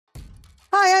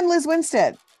Hi, I'm Liz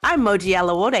Winstead. I'm Moji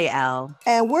Alawode Al.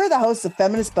 And we're the hosts of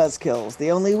Feminist Buzzkills, the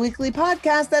only weekly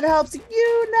podcast that helps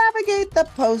you navigate the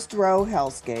post-Roe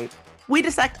hellscape. We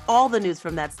dissect all the news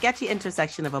from that sketchy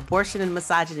intersection of abortion and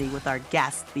misogyny with our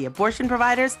guests, the abortion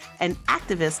providers and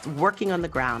activists working on the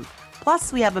ground.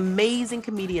 Plus, we have amazing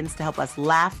comedians to help us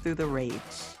laugh through the rage.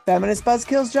 Feminist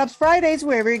Buzzkills drops Fridays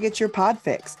wherever you get your pod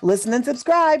fix. Listen and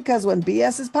subscribe, because when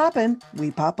BS is poppin',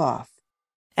 we pop off.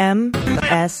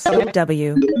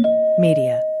 MSW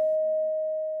Media.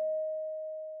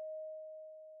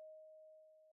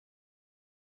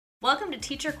 Welcome to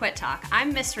Teacher Quit Talk.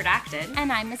 I'm Miss Redacted.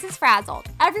 And I'm Mrs. Frazzled.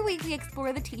 Every week we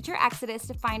explore the teacher exodus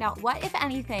to find out what, if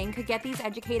anything, could get these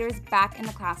educators back in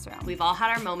the classroom. We've all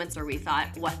had our moments where we thought,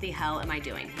 what the hell am I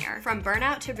doing here? From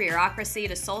burnout to bureaucracy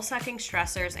to soul-sucking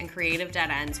stressors and creative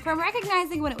dead ends. From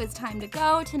recognizing when it was time to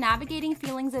go to navigating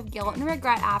feelings of guilt and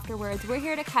regret afterwards, we're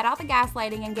here to cut out the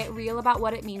gaslighting and get real about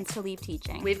what it means to leave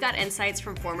teaching. We've got insights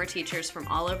from former teachers from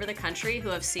all over the country who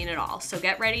have seen it all. So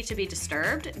get ready to be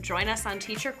disturbed. Join us on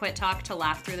Teacher Quit Talk to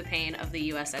laugh through the pain of the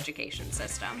U.S. education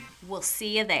system. We'll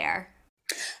see you there.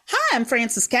 Hi, I'm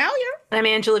Frances Callier. I'm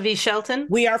Angela V. Shelton.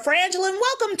 We are Frangela, and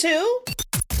welcome to...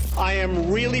 I am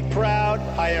really proud.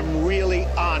 I am really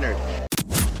honored.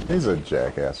 He's a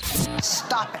jackass.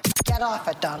 Stop it. Get off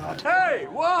it, Donald. Hey,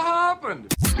 what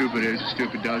happened? Stupid is,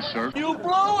 stupid does, sir. You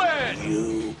blow it!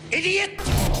 You idiot!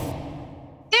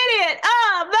 Idiot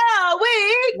of the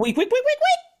week! Week.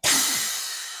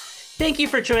 Thank you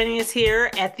for joining us here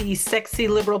at the Sexy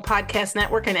Liberal Podcast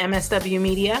Network and MSW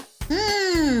Media.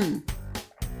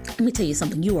 Let me tell you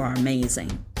something. You are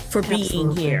amazing for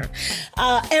being here.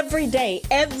 Every day,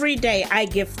 I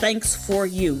give thanks for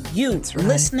you.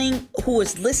 Listening, who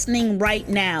is listening right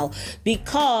now,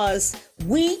 because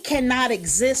we cannot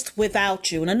exist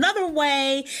without you. And another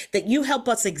way that you help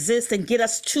us exist and get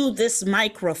us to this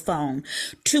microphone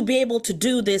to be able to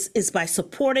do this is by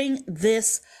supporting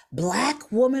this Black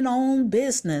woman-owned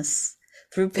business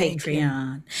through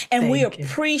Patreon. And we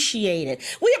appreciate it.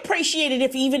 We appreciate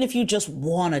it even if you just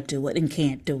want to do it and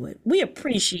can't do it. We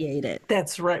appreciate it.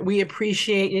 That's right. We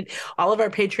appreciate it. All of our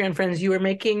Patreon friends, you are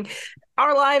making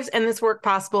our lives and this work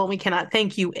possible, and we cannot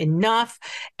thank you enough.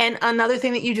 And another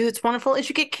thing that you do that's wonderful is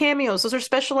you get cameos. Those are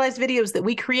specialized videos that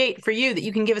we create for you that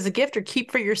you can give as a gift or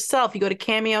keep for yourself. You go to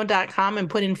cameo.com and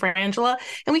put in Frangela,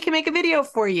 and we can make a video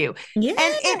for you. Yeah.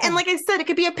 And like I said, it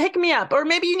could be a pick-me-up, or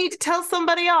maybe you need to tell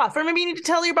somebody off, or maybe you need to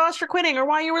tell your boss you're quitting, or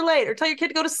why you were late, or tell your kid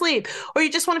to go to sleep, or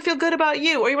you just want to feel good about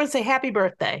you, or you want to say happy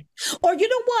birthday. Or you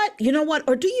know what?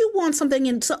 Or do you want something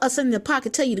in us in the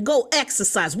pocket tell you to go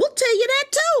exercise? We'll tell you that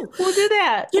too. We'll do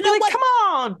that. You know what? Come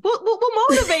on, we'll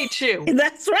motivate you.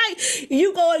 That's right.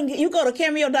 You go to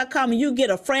cameo.com and you get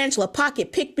a Frangela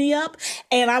pocket pick me up,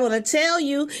 and I'm gonna tell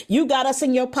you, you got us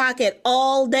in your pocket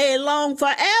all day long,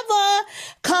 forever.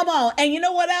 Come on. And you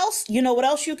know what else? You know what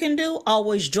else you can do?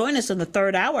 Always join us in the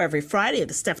third hour every Friday at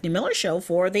the Stephanie Miller Show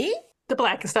for the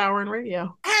blackest hour in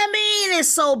radio. I mean, it's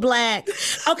so black.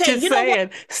 Okay, just you know saying.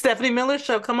 what? Stephanie Miller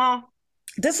Show. Come on.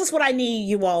 This is what I need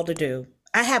you all to do.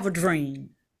 I have a dream.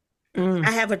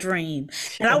 I have a dream.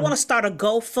 And I want to start a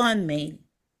GoFundMe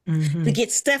to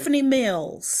get Stephanie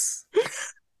Mills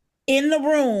in the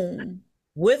room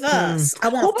with us. I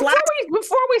want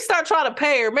before we start trying to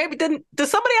pay her, maybe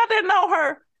does somebody out there know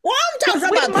her? Well, I'm talking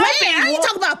about pay her. I ain't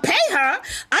talking about pay her.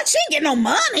 She ain't getting no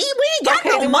money. We ain't got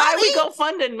no money. Why are we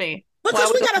GoFunding me?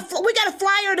 Because we got a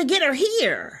flyer to get her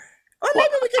here. Or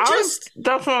maybe we could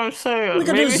that's what I'm saying. We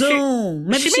could do Zoom.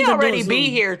 Maybe she may already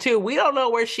be here too. We don't know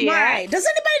where she at. Does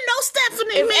anybody know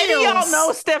Stephanie Mills? If any of y'all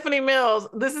know Stephanie Mills,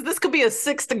 this could be a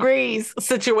 6 degrees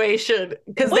situation,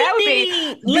 because that would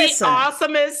be the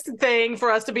awesomest thing for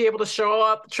us to be able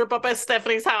to trip up at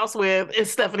Stephanie's house with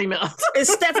is Stephanie Mills.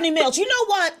 It's Stephanie Mills. You know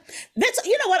what?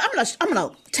 I'm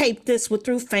gonna tape this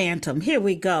through Phantom. Here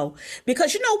we go.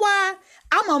 Because you know why?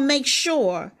 I'm gonna make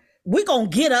sure we're going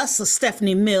to get us a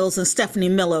Stephanie Mills and Stephanie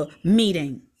Miller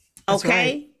meeting.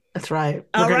 Okay? That's right.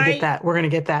 We're going to get that. We're going to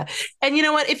get that. And you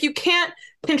know what? If you can't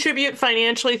contribute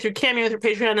financially through Cameo, through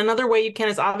Patreon, another way you can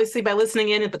is obviously by listening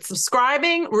in, but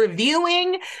subscribing,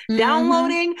 reviewing,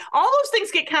 downloading, all those things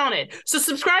get counted. So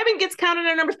subscribing gets counted in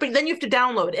our numbers, but then you have to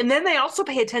download. And then they also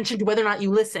pay attention to whether or not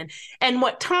you listen. And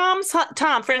what Tom,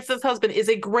 Francis' husband, is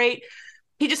a great...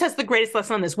 He just has the greatest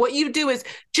lesson on this. What you do is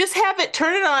just have it,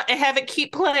 turn it on and have it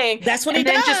keep playing. That's what he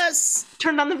does. Just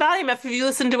turn on the volume after you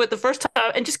listen to it the first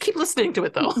time and just keep listening to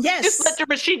it though. Yes. Just let your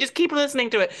machine just keep listening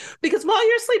to it, because while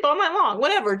you're asleep all night long,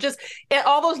 whatever, just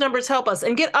all those numbers help us,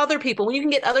 and get other people. When you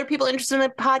can get other people interested in the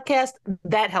podcast,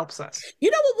 that helps us. You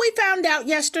know what we found out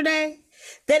yesterday?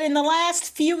 that in the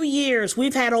last few years,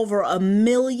 we've had over 1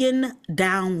 million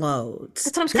downloads.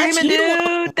 That's what I'm screaming,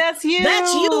 dude. That's you.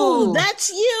 That's you. That's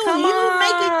you. Come you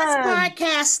making on. this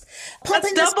podcast.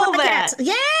 Let's double that.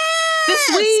 Yeah.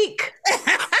 This week.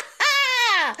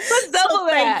 Let's double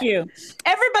that. Thank you.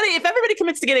 If everybody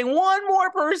commits to getting one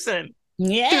more person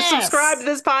to subscribe to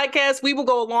this podcast, we will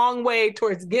go a long way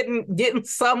towards getting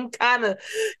some kind of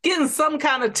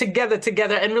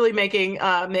together and really making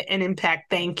an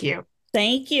impact. Thank you.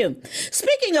 Thank you.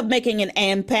 Speaking of making an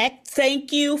impact,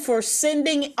 thank you for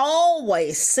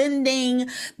always sending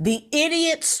the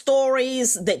idiot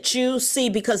stories that you see,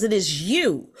 because it is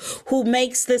you who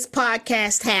makes this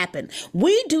podcast happen.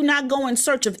 We do not go in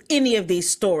search of any of these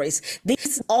stories.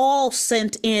 These are all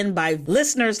sent in by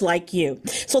listeners like you.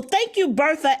 So thank you,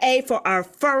 Bertha A., for our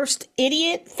first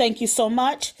idiot. Thank you so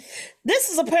much. This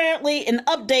is apparently an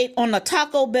update on the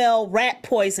Taco Bell rat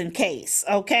poison case,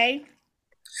 okay?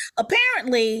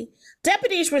 Apparently,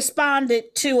 deputies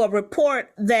responded to a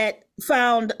report that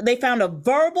found a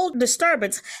verbal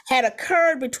disturbance had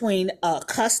occurred between a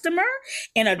customer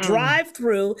in a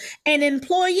drive-thru and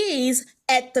employees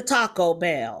at the Taco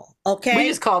Bell. Okay, we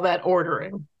just call that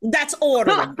ordering. That's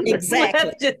ordering,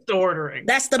 exactly. That's just ordering.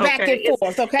 That's the back and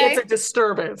forth. Okay, it's a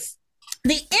disturbance.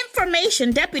 The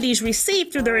information deputies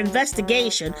received through their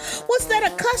investigation was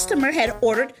that a customer had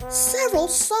ordered several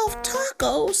soft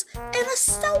tacos and a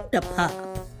soda pop.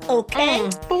 Okay?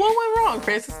 But what went wrong,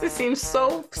 Francis? This seems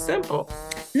so simple.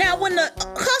 Now, when the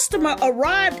customer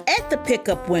arrived at the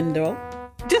pickup window,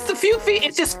 just a few feet,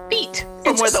 it's just feet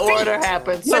from where the order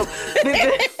happened. So,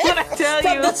 what I tell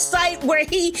from you, the site where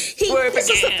this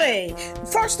is the thing.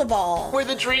 First of all, where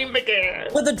the dream began.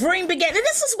 And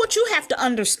this is what you have to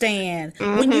understand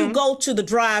when you go to the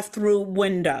drive-through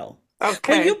window.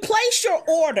 Okay. When you place your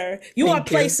order, you are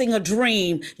placing a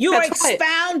dream. You are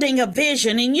expounding a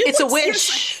vision, and it's a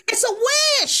wish. It's a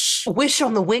wish. A wish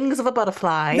on the wings of a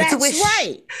butterfly. That's it's a wish.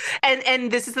 Right. And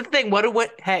this is the thing.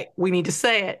 Hey, we need to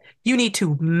say it. You need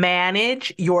to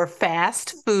manage your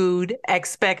fast food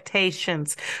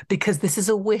expectations, because this is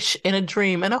a wish and a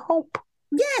dream and a hope.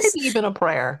 Yes. Maybe even a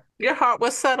prayer. Your heart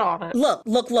was set on it.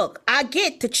 Look. I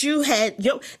get that you had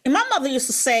and my mother used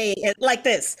to say it like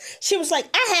this. She was like,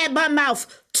 I had my mouth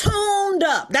tuned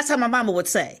up. That's how my mama would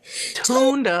say.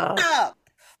 Tuned up.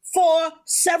 For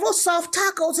several soft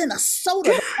tacos and a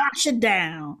soda to wash it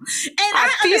down. And I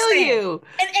feel understand. you.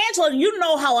 And Angela, you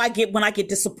know how I get when I get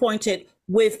disappointed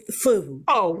with food.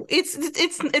 Oh,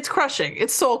 it's crushing.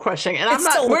 It's soul crushing. And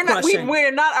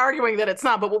we're not arguing that it's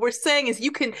not, but what we're saying is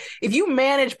if you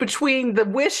manage between the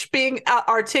wish being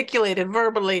articulated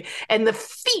verbally and the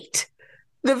feet,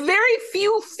 the very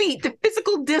few feet, the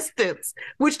physical distance,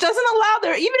 which doesn't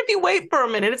allow even if you wait for a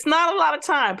minute, it's not a lot of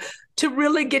time to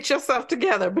really get yourself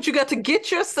together. But you got to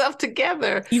get yourself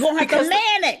together. You're going to have to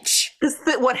manage.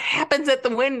 What happens at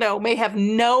the window may have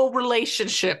no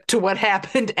relationship to what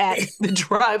happened at the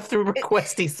drive-through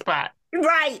requesting spot.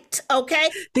 Right. Okay.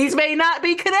 These may not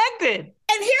be connected.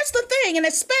 And here's the thing, and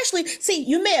especially, see,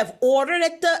 you may have ordered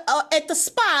at the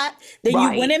spot, then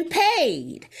you went and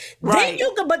paid. Right.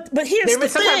 Then but here's the thing.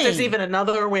 Sometimes there's even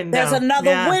another window. There's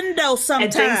another window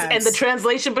sometimes. And the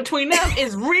translation between them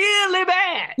is really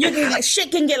bad.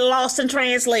 Shit can get lost in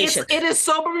translation. It is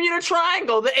so Bermuda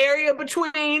Triangle, the area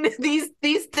between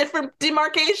these different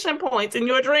demarcation points in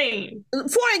your dream.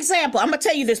 For example, I'm going to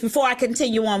tell you this before I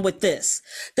continue on with this.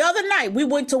 The other night, we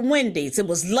went to Wendy's. It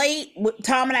was late.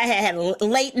 Tom and I had a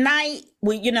late night.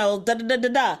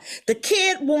 The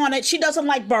kid she doesn't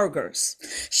like burgers.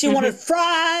 She wanted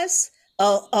fries,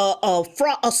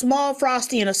 a small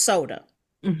Frosty, and a soda.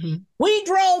 Mm-hmm. We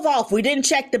drove off. We didn't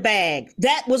check the bag.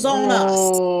 That was on us.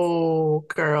 Oh,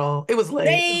 girl. It was late.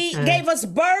 They gave us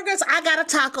burgers. I got a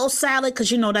taco salad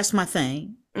because that's my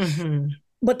thing. Mm-hmm.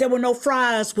 But there were no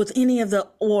fries with any of the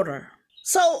order.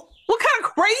 So what kind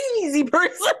of crazy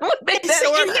person would make that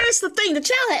order? And here's the thing. The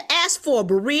child had asked for a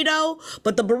burrito,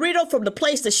 but the burrito from the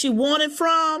place that she wanted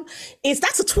from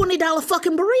that's a $20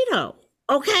 fucking burrito.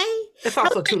 Okay? It's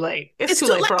also too late. It's too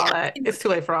late for all that. It's too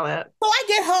late for all that. So I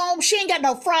get home. She ain't got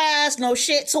no fries, no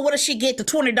shit. So what does she get? The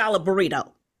 $20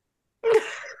 burrito.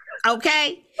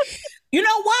 Okay? You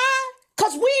know why?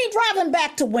 Because we ain't driving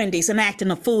back to Wendy's and acting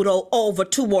the food over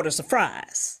 2 orders of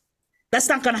fries. That's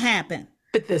not going to happen.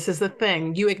 But this is the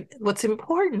thing. What's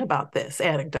important about this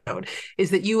anecdote is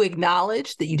that you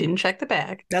acknowledge that you didn't check the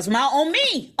bag. That's on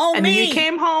me. And then you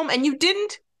came home and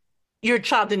your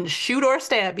child didn't shoot or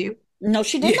stab you. No,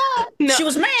 she did not. No. She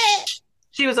was mad.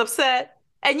 She was upset.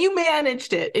 And you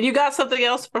managed it. And you got something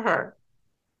else for her.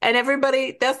 And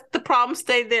everybody, that's the problem,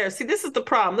 stayed there. See, this is the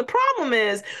problem. The problem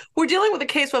is we're dealing with a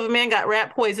case where a man got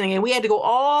rat poisoning, and we had to go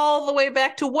all the way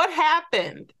back to what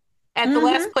happened at the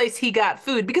last place he got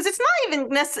food, because it's not even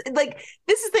necessary. Like,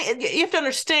 this is the, you have to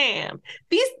understand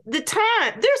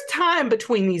there's time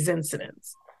between these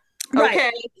incidents. Okay.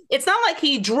 Right. It's not like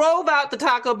he drove out the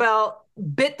Taco Bell,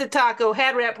 bit the taco,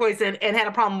 had rat poison, and had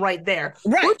a problem right there.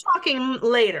 Right. We're talking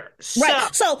later.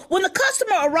 Right. So when the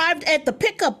customer arrived at the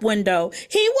pickup window,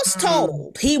 he was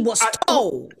told.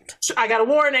 I got a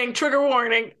warning, trigger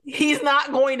warning. He's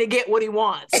not going to get what he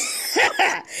wants.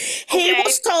 He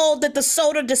was told that the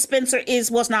soda dispenser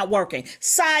was not working.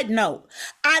 Side note,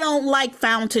 I don't like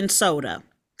fountain soda.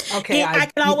 Okay, I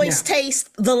can always taste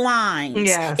the lines.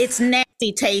 Yes. It's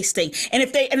nasty tasting. And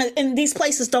if and these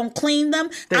places don't clean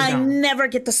them, I never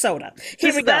get the soda.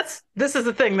 Here we go. This is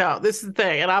the thing, though. This is the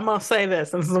thing. And I'm going to say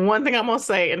this. And this is the one thing I'm going to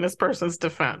say in this person's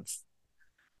defense.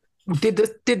 Did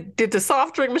the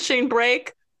soft drink machine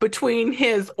break between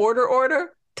his order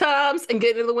times and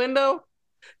getting to the window?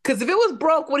 Because if it was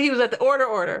broke when he was at the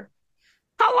order,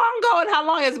 how long ago and how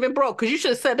long has it been broke? Because you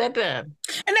should have said that then.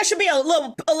 And there should be a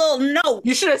little note.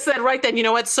 You should have said right then, you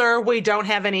know what, sir, we don't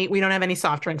have any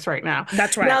soft drinks right now.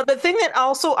 That's right. Now, the thing that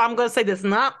also I'm going to say that's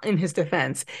not in his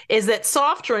defense is that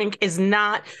soft drink is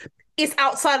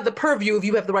outside of the purview of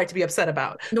you have the right to be upset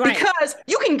about. Right. Because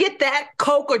you can get that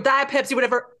Coke or Diet Pepsi,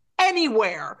 whatever,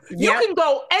 anywhere. Yep. You can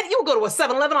go to a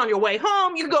 7-Eleven on your way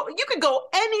home. You can go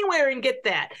anywhere and get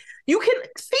that. You can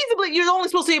feasibly, you're only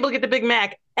supposed to be able to get the Big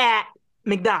Mac at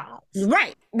McDonald's.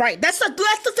 Right. That's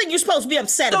the thing you're supposed to be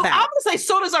upset about. I'm gonna say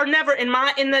sodas are never in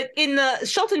the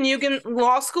Shelton Eugen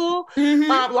Law School,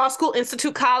 Law School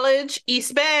Institute College,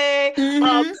 East Bay.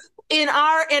 In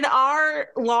our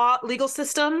legal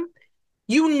system,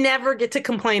 you never get to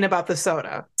complain about the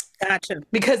soda. Gotcha.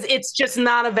 Because it's just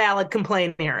not a valid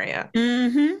complaint area.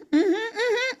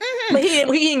 But he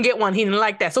didn't get one. He didn't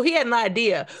like that. So he had an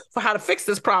idea for how to fix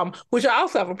this problem, which I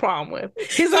also have a problem with.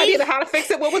 His idea to how to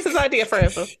fix it. What was his idea,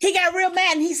 Francis? He got real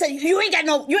mad and he said, you ain't got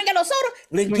no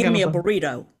soda? Give me a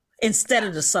burrito instead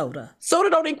of the soda. Soda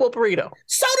don't equal burrito.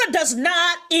 Soda does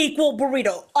not equal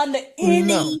burrito under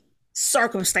any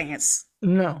circumstance.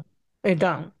 No, it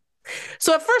don't.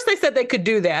 So at first they said they could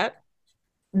do that.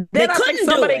 They couldn't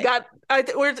do it.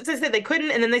 They said they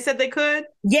couldn't, and then they said they could.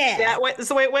 Yeah, that's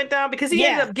the way it went down, because he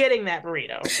ended up getting that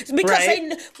burrito.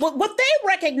 Because what they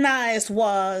recognized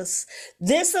was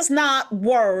this is not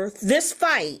worth this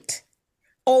fight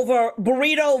over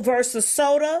burrito versus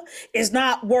soda is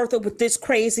not worth it with this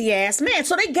crazy ass man.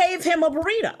 So they gave him a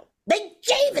burrito. They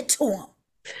gave it to him.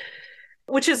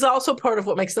 Which is also part of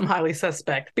what makes them highly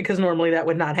suspect, because normally that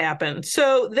would not happen.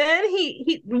 So then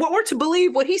what we're to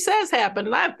believe what he says happened,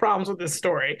 and I have problems with this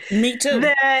story. Me too.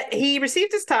 That he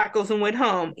received his tacos and went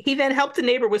home. He then helped a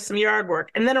neighbor with some yard work.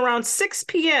 And then around 6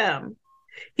 p.m.,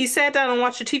 he sat down and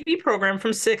watched a TV program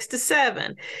from 6 to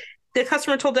 7. The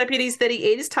customer told deputies that he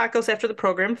ate his tacos after the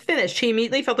program finished. He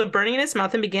immediately felt a burning in his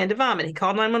mouth and began to vomit. He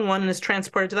called 911 and was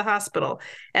transported to the hospital.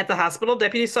 At the hospital,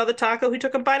 deputies saw the taco he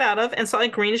took a bite out of and saw a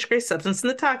greenish-gray substance in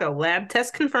the taco. Lab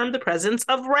tests confirmed the presence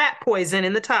of rat poison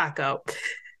in the taco.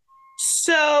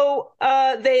 So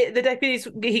the deputies,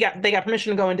 they got permission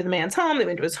to go into the man's home. They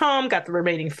went to his home, got the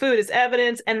remaining food as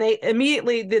evidence, and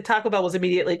the Taco Bell was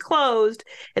immediately closed.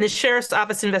 And the sheriff's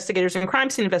office investigators and crime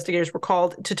scene investigators were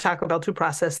called to Taco Bell to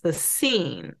process the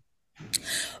scene.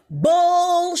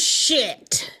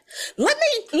 Bullshit. Let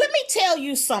me tell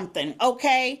you something,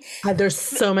 okay? There's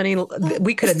so many.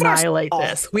 We could annihilate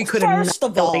this. We could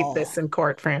annihilate this in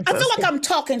court, Francis. I feel like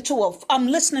I'm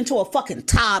listening to a fucking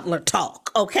toddler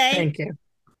talk, okay? Thank you.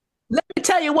 Let me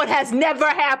tell you what has never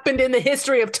happened in the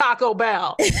history of Taco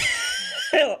Bell.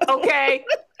 Okay?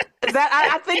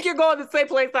 I think you're going the same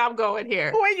place I'm going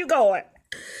here. Where you going?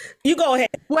 You go ahead.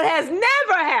 What has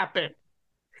never happened,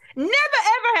 and I'm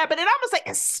going to say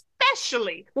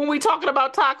especially when we're talking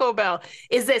about Taco Bell,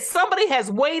 is that somebody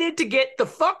has waited to get the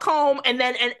fuck home and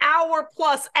then an hour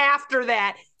plus after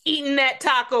that eating that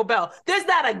Taco Bell. There's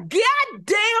not a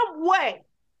goddamn way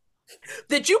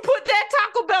that you put that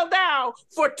Taco Bell down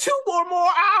for 2 or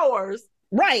more hours.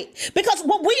 Right. Because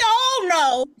what we all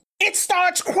know, it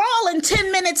starts crawling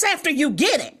 10 minutes after you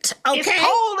get it. Okay. It's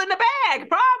cold in the bag,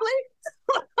 probably.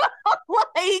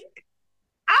 Like,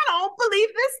 I don't believe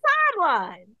this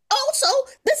timeline. Also,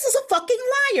 this is a fucking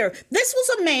liar. This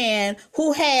was a man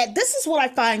who this is what I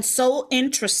find so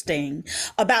interesting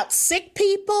about sick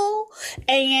people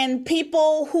and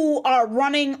people who are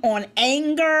running on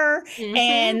anger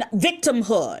and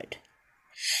victimhood.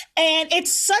 And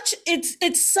it's such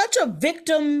a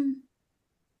victim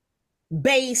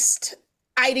based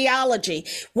ideology.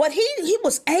 What he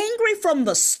was angry from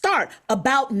the start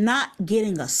about not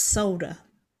getting a soda.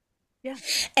 Yeah.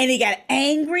 And he got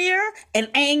angrier and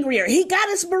angrier. He got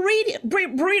his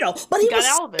burrito, but he was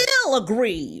still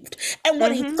aggrieved. And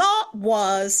what he thought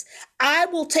was, I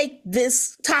will take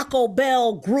this Taco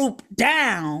Bell group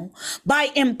down by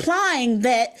implying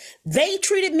that they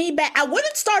treated me bad. I went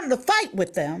and started a fight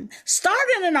with them,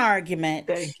 started an argument,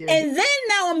 and then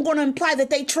now I'm going to imply that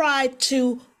they tried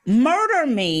to murder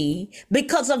me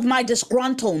because of my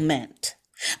disgruntlement.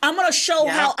 I'm going to show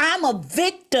how I'm a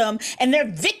victim and they're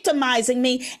victimizing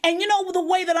me. And you know the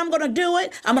way that I'm going to do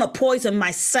it? I'm going to poison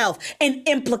myself and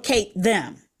implicate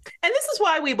them. And this is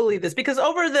why we believe this, because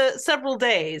over the several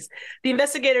days, the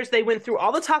investigators, they went through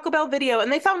all the Taco Bell video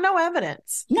and they found no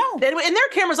evidence. No. And there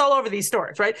are cameras all over these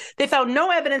stores, right? They found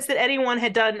no evidence that anyone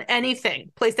had done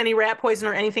anything, placed any rat poison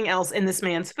or anything else in this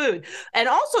man's food. And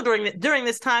also during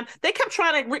this time, they kept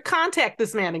trying to contact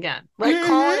this man again, right?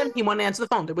 Calling him. He wouldn't answer the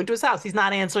phone. They went to his house. He's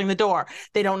not answering the door.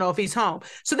 They don't know if he's home.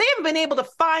 So they haven't been able to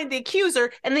find the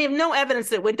accuser and they have no evidence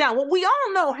that it went down. What we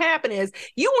all know happened is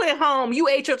you went home, you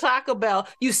ate your Taco Bell,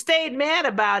 you stayed mad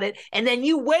about it, and then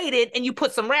you waited and you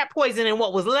put some rat poison in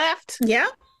what was left. Yeah.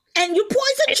 And you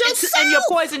poisoned yourself. And you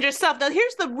poisoned yourself. Now,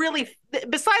 here's the really,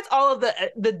 besides all of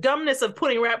the dumbness of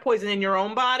putting rat poison in your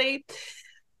own body,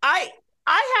 I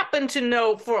happen to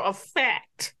know for a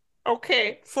fact,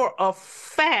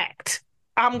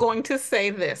 I'm going to say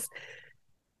this.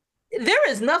 There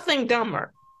is nothing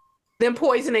dumber than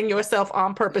poisoning yourself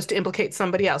on purpose to implicate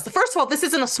somebody else. First of all, this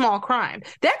isn't a small crime.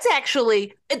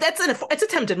 It's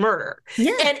attempted murder.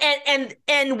 Yeah.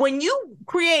 And when you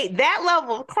create that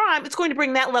level of crime, it's going to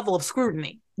bring that level of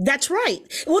scrutiny. That's right.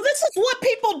 Well, this is what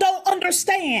people don't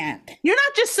understand. You're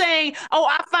not just saying, oh,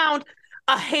 I found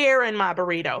a hair in my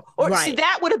burrito. Or see,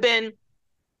 that would have been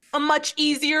a much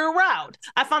easier route.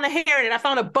 I found a hair in it. I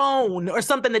found a bone or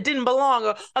something that didn't belong.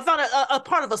 Or I found a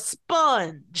part of a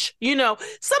sponge,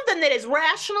 something that is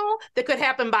rational that could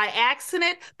happen by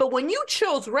accident. But when you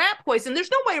chose rat poison, there's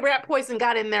no way rat poison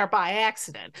got in there by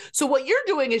accident. So what you're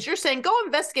doing is you're saying, go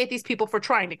investigate these people for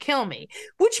trying to kill me,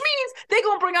 which means they're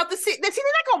going to bring out they're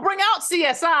not going to bring out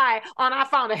CSI on I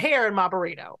found a hair in my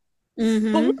burrito.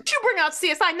 Mm-hmm. But once you bring out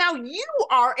CSI, now you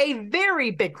are a very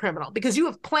big criminal because you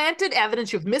have planted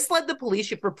evidence, you've misled the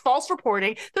police, you've false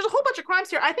reporting. There's a whole bunch of crimes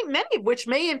here, I think many of which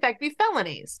may in fact be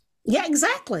felonies. Yeah,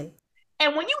 exactly.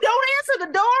 And when you don't answer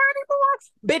the door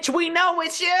anymore, bitch, we know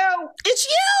it's you. It's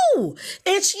you.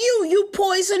 It's you. You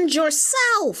poisoned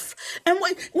yourself. And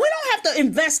we don't have to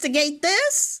investigate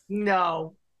this.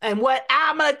 No. And what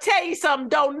I'm going to tell you something,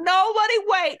 don't nobody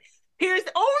wait. Here's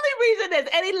the only reason there's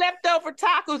any leftover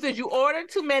tacos is you ordered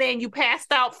too many and you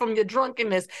passed out from your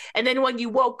drunkenness. And then when you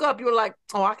woke up, you were like,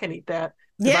 oh, I can eat that.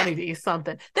 Yeah. I need to eat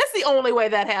something. That's the only way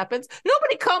that happens.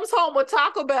 Nobody comes home with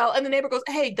Taco Bell and the neighbor goes,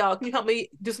 hey, dog, can you help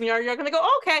me do some yard work? And they go,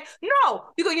 okay. No.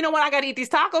 You go, you know what? I got to eat these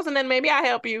tacos and then maybe I'll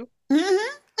help you. Mm-hmm.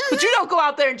 Mm-hmm. But you don't go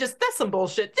out there and that's some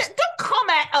bullshit. Don't come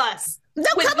at us.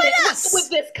 With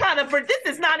this kind of, this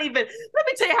is not even, let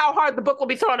me tell you how hard the book will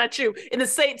be thrown at you in the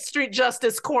St. Street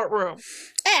Justice courtroom.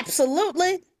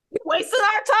 Absolutely. You're wasting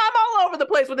our time all over the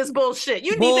place with this bullshit.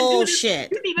 You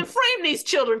didn't even frame these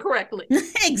children correctly.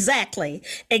 Exactly.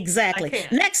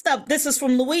 Next up, this is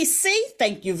from Louise C.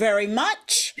 Thank you very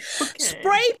much. Okay.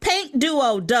 Spray paint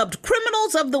duo dubbed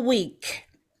Criminals of the Week.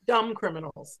 Dumb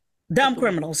criminals.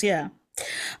 Yeah.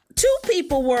 2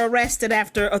 people were arrested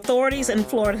after authorities in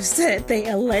Florida said they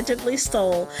allegedly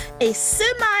stole a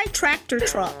semi-tractor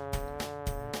truck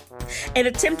and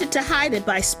attempted to hide it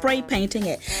by spray painting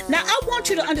it. Now, I want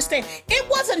you to understand, it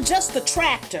wasn't just the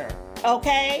tractor,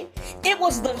 okay? It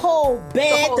was the whole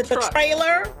bed that the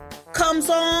trailer comes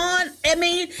on. I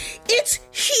mean, it's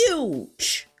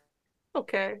huge.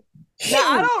 Okay. Huge.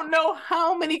 Now, I don't know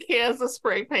how many cans of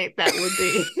spray paint that would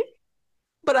be.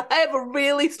 But I have a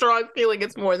really strong feeling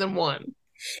it's more than 1.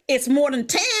 It's more than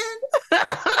 10.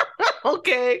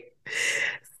 Okay.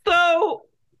 So,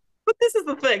 but this is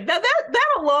the thing. Now, that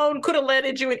alone could have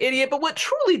landed you an idiot, but what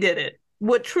truly did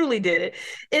it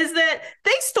is that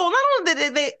they stole, not only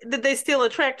did they steal a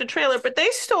tractor trailer, but they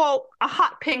stole a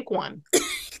hot pink one.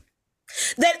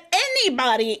 That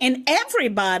anybody and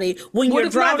everybody, when you're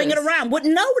driving it around, would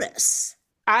notice.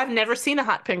 I've never seen a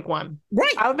hot pink one.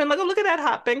 Right. I've been like, look at that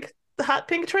hot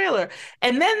pink trailer.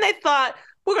 And then they thought,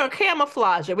 we're going to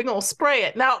camouflage it. We're going to spray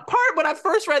it. Now, when I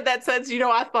first read that sentence,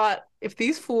 I thought, if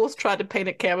these fools tried to paint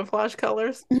it camouflage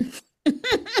colors, I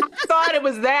thought it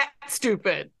was that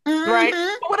stupid, right?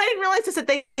 But what I didn't realize is that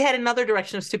they had another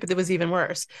direction of stupid that was even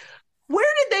worse.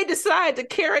 Where did they decide to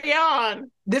carry on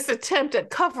this attempt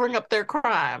at covering up their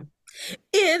crime?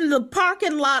 In the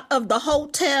parking lot of the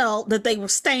hotel that they were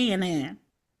staying in.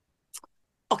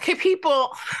 Okay,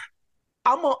 people,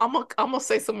 I'm gonna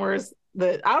say some words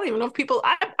that I don't even know if people,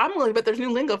 I'm willing, but there's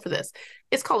new lingo for this.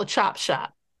 It's called a chop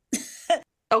shop.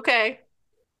 Okay.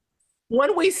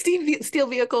 When we steal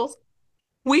vehicles,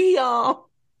 we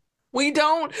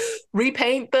don't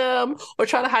repaint them or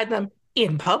try to hide them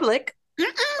in public.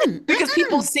 Because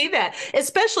people see that,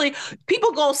 especially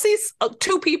people go see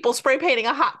two people spray painting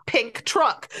a hot pink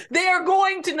truck. They are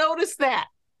going to notice that.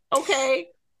 Okay.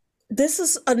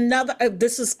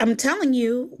 I'm telling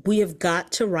you, we have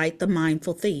got to write The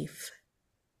Mindful Thief.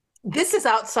 This is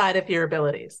outside of your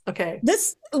abilities. Okay.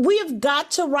 We have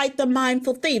got to write The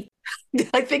Mindful Thief.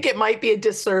 I think it might be a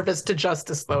disservice to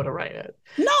justice, though, to write it.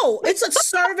 No, it's a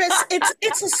service.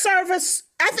 It's a service.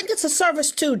 I think it's a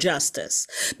service to justice,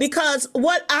 because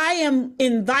what I am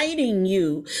inviting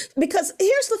you, because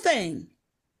here's the thing.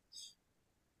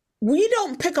 We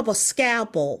don't pick up a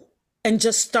scalpel and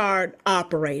just start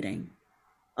operating.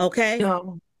 Okay?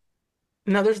 No,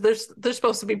 there's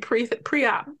supposed to be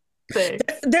pre-op.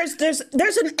 There's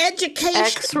an education,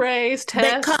 X-rays, tests,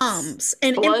 that comes,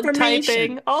 and blood information,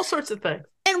 typing, all sorts of things.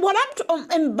 And what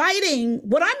I'm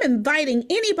inviting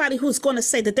anybody who's going to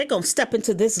say that they're going to step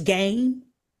into this game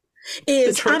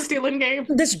is the truck stealing game.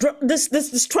 This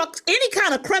truck, any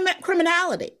kind of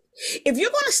criminality. If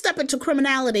you're going to step into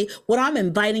criminality, what I'm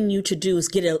inviting you to do is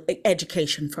get an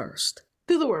education first.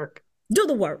 Do the work.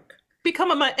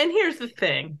 Become and here's the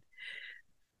thing.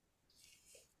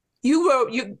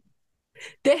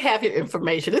 They have your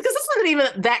information, because this isn't even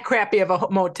that crappy of a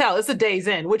motel. It's a Days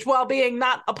Inn, which, while being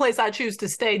not a place I choose to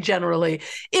stay generally,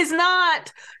 is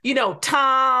not,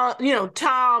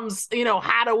 Tom's,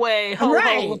 hideaway, ho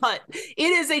hut.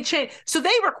 It is a chain. So they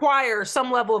require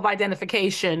some level of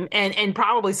identification and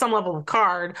probably some level of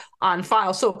card on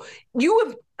file. So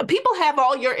people have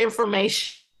all your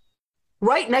information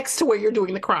right next to where you're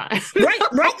doing the crime. Right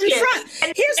in front.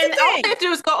 Here's the thing. All they have to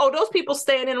do is go, those people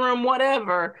staying in room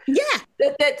whatever. Yeah.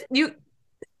 That you're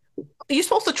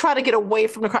supposed to try to get away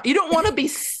from the crime. You don't want to be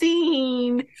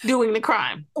seen doing the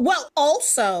crime. Well,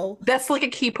 also, that's like a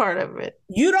key part of it.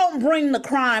 You don't bring the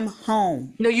crime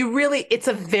home. No, it's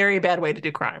a very bad way to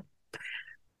do crime.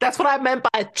 That's what I meant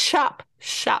by chop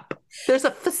shop. There's a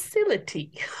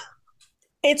facility.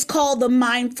 It's called The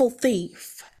Mindful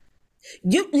Thief.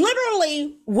 You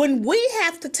literally, when we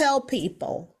have to tell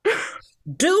people,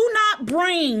 do not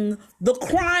bring the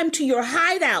crime to your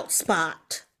hideout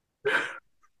spot.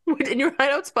 And your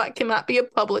hideout spot cannot be a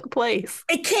public place.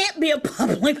 It can't be a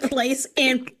public place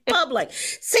in public.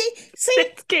 See,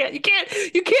 you can't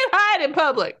hide in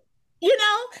public.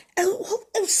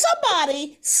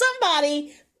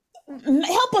 Somebody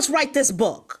help us write this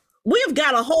book. We've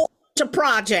got a whole bunch of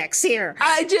projects here.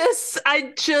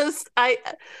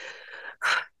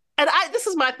 This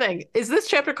is my thing. Is this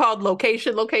chapter called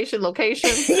Location? Yes,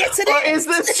 it or is. Is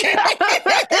this chapter?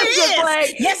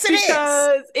 Yes, it is.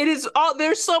 Because it is all.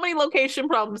 There's so many location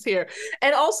problems here,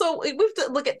 and also we have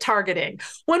to look at targeting.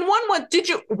 When one went,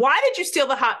 why did you steal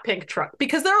the hot pink truck?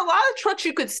 Because there are a lot of trucks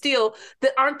you could steal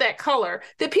that aren't that color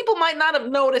that people might not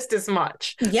have noticed as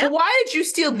much. Yep. So why did you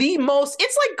steal the most?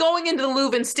 It's like going into the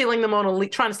Louvre and stealing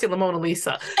trying to steal the Mona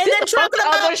Lisa. And then talking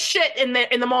about other shit in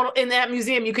that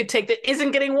museum you could take that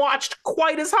isn't getting watched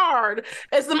quite as hard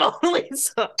as the Mona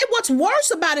Lisa. And what's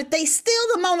worse about it, they steal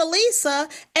the Mona Lisa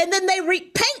and then they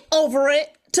repaint over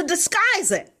it to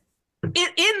disguise it. In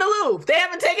the Louvre. They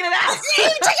haven't taken it out.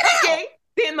 Okay.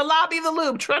 In the lobby of the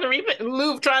Louvre trying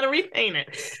to repaint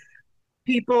it.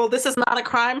 People, this is not a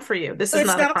crime for you. This is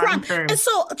not a crime for you. And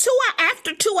so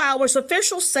after 2 hours,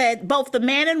 officials said both the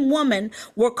man and woman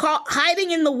were caught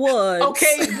hiding in the woods.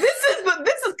 Okay, this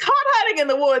is caught hiding in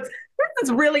the woods. This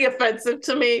is really offensive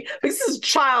to me. This is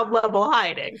child level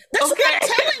hiding. That's what I'm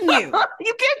telling you.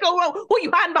 You can't go wrong. Well,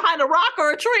 you hiding behind a rock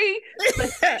or a tree.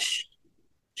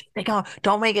 They go,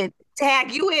 don't make it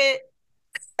tag you it.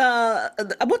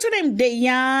 What's her name?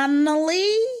 Diana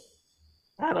Lee?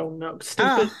 I don't know.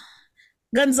 Stupid.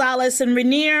 Gonzalez and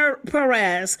Rainier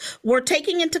Perez were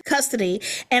taken into custody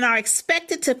and are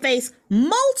expected to face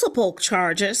multiple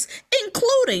charges,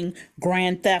 including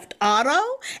grand theft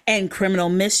auto and criminal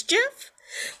mischief.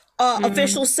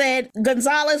 Officials said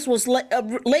Gonzalez was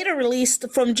later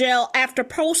released from jail after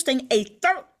posting a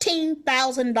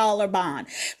 $13,000 bond.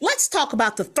 Let's talk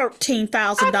about the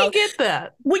 $13,000. I can get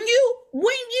that. When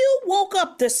you woke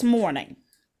up this morning,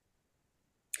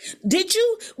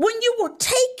 when you were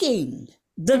taking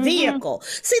the vehicle.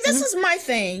 See, this is my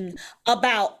thing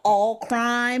about all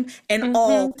crime and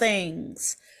all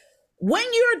things. When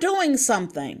you're doing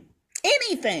something,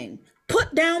 anything,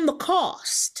 put down the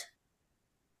cost.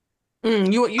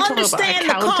 You understand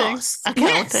the cost.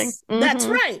 Accounting. Yes, that's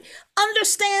right.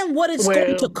 Understand what it's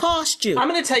going to cost you. I'm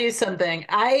going to tell you something.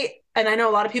 And I know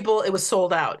a lot of people, it was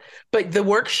sold out, but the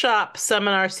workshop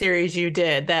seminar series you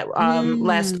did that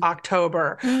last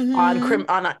October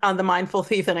on the mindful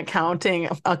thief and accounting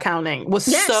was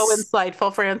so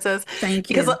insightful, Frances. Thank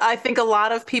you. Because I think a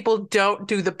lot of people don't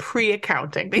do the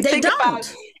pre-accounting. They think don't.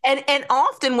 About, and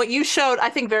often what you showed, I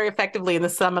think very effectively in the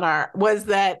seminar, was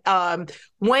that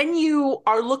when you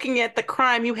are looking at the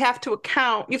crime, you have to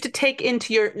take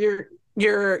into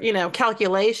your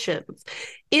calculations.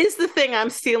 Is the thing I'm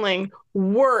stealing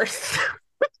worth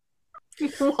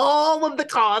all of the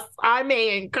costs I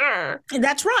may incur?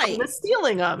 That's right. The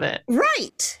stealing of it.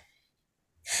 Right.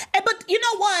 But you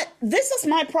know what? This is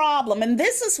my problem. And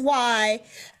this is why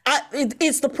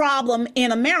it's the problem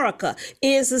in America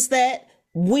is that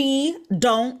we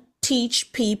don't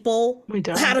teach people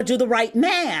how to do the right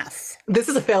math. This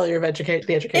is a failure of the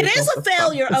educational system. It is a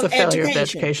failure of the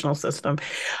educational system.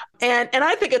 And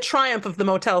I think a triumph of the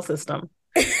motel system.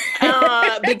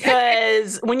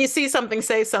 Because when you see something,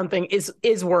 say something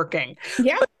is working.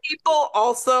 Yeah. But people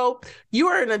also, you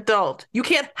are an adult. You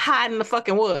can't hide in the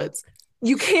fucking woods.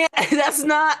 You can't, that's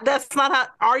not how,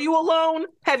 are you alone?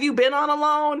 Have you been on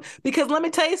alone? Because let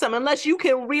me tell you something, unless you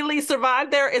can really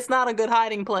survive there, it's not a good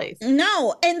hiding place.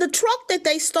 No, and the truck that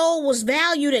they stole was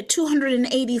valued at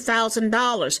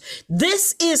 $280,000.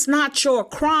 This is not your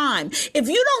crime. If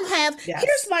you don't have,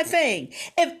 here's my thing.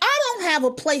 If I don't have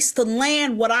a place to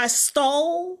land what I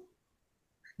stole,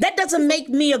 that doesn't make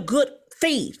me a good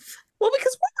thief. Well,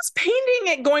 because what was painting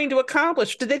it going to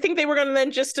accomplish? Did they think they were going to then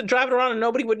just to drive it around and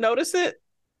nobody would notice it?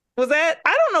 Was that?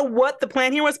 I don't know what the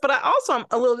plan here was, but I also am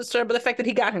a little disturbed by the fact that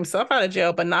he got himself out of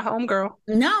jail, but not Homegirl.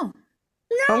 No.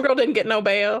 Homegirl didn't get no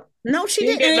bail. No, she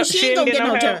didn't. And she didn't get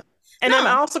no jail. And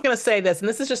I'm also going to say this, and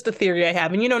this is just a theory I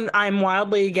have, and I'm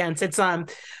wildly against. It's a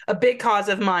big cause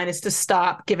of mine is to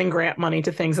stop giving grant money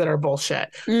to things that are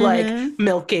bullshit, like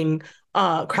milking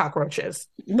cockroaches.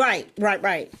 Right.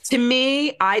 To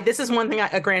me, this is one thing,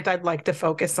 a grant I'd like to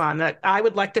focus on, that I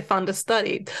would like to fund a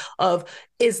study of,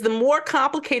 is the more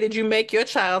complicated you make your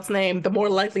child's name, the more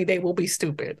likely they will be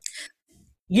stupid.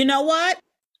 You know what?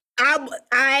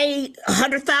 I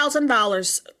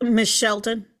 $100,000, Miss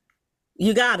Shelton.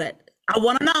 You got it. I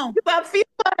want to know. I feel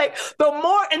like the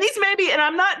more, and these may be, and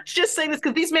I'm not just saying this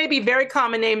because these may be very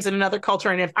common names in another culture,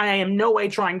 and if I am no way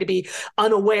trying to be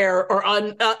unaware or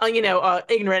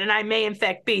ignorant, and I may in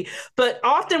fact be, but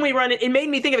often we run it. It made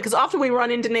me think of it because often we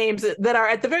run into names that are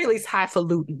at the very least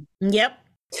highfalutin. Yep.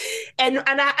 And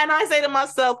I say to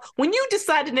myself, when you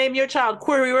decide to name your child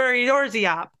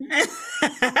Quirioziop,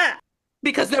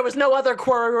 because there was no other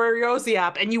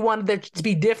Quirioziop and you wanted it to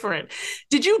be different,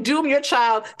 did you doom your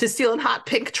child to stealing hot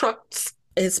pink trucks?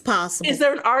 It's possible. Is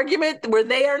there an argument where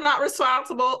they are not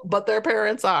responsible, but their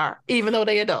parents are, even though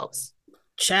they're adults?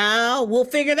 Child, we'll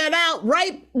figure that out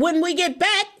right when we get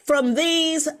back from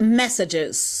these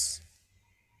messages.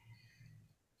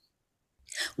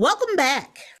 Welcome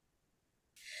back.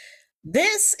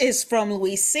 This is from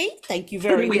Louise C. Thank you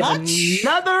very much.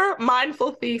 Another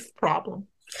mindful thief problem.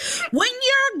 When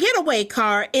your getaway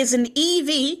car is an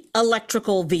EV,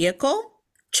 electrical vehicle,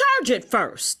 charge it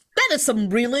first. That is some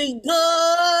really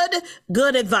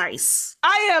good advice.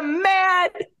 I am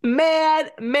mad.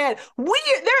 There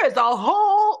is a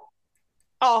whole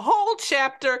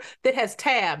chapter that has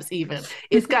tabs even.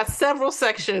 It's got several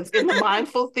sections in the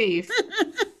Mindful Thief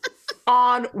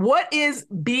on what is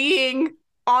being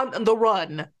on the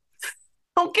run.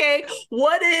 Okay,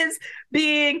 what is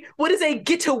a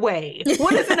getaway?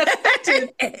 What is an effective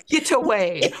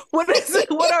getaway? What are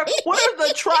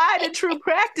the tried and true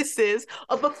practices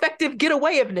of effective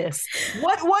getawayishness?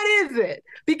 What is it?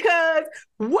 Because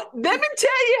let me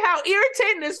tell you how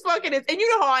irritating this fucking is. And you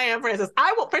know how I am, Frances.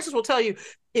 Frances will tell you,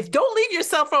 if don't leave your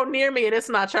cell phone near me and it's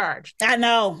not charged. I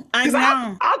know.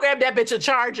 I'll grab that bitch and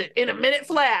charge it in a minute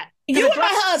flat. You and my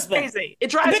husband. Crazy.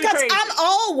 It drives me crazy. Because I'm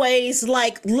always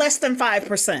like less than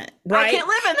 5%, right? I can't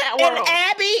live in that world.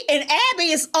 And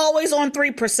Abby is always on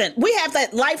 3%. We have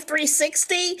that Life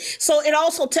 360, so it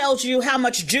also tells you how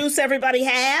much juice everybody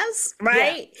has,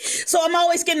 right? Yeah. So I'm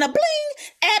always getting a bling.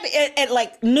 Abby at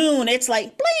like noon, it's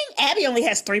like bling. Abby only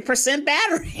has 3%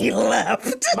 battery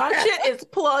left. My shit is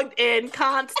plugged in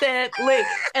constantly.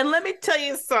 And let me tell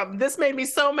you something. This made me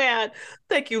so mad.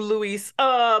 Thank you, Luis.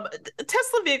 Tesla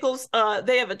vehicles,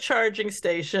 they have a charging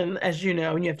station, as you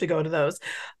know, and you have to go to those.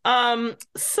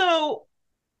 So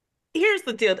here's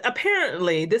the deal.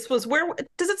 Apparently, this was where,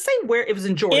 does it say where? It was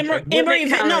in Georgia. No,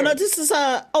 this is,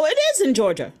 it is in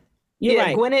Georgia. You're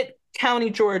right. County,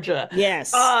 Georgia.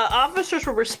 Yes. Officers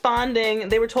were responding.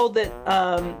 They were told that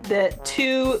that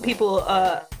two people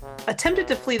attempted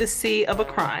to flee the scene of a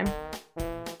crime.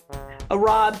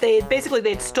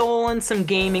 They'd stolen some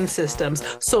gaming systems.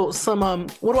 So some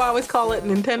what do I always call it?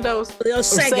 Nintendos?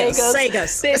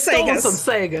 Segas. They'd stolen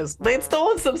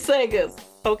some Segas.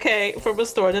 Okay, from a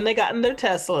store. Then they got in their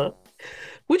Tesla,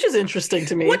 which is interesting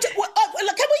to me.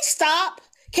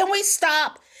 Can we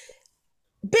stop?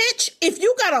 Bitch, if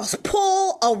you gotta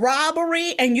pull a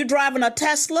robbery and you're driving a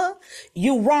Tesla,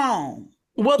 you wrong.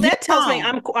 Well, that tells me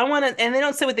I want to, and they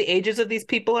don't say what the ages of these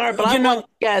people are, but I'm going to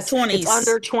guess 20s. It's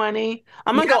under 20.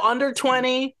 I'm going to go under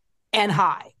 20 and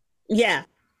high. Yeah.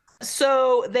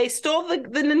 So they stole the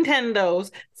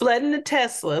Nintendos, fled in a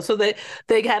Tesla. So they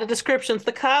had a description.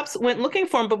 The cops went looking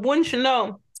for them, but wouldn't you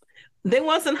know, they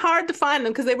wasn't hard to find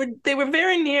them because they were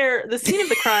very near the scene of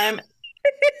the crime,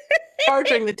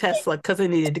 charging the Tesla because they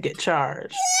needed to get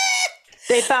charged.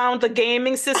 They found the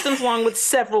gaming systems along with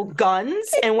several guns,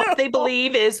 and what they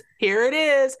believe is, here it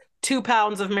is, 2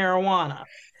 pounds of marijuana.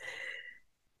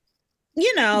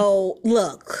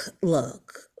 Look.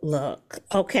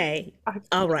 Okay.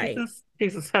 All right.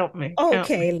 Jesus, help me. Okay, help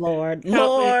me. Lord. Help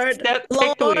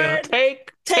Lord. me.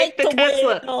 Take the wheel. Take the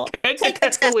Tesla. Wheel. Take the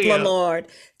Tesla, wheel. Lord.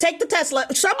 Take the Tesla.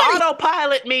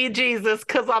 Autopilot me, Jesus,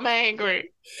 because I'm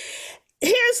angry.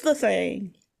 Here's the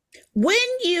thing. When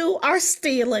you are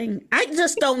stealing, I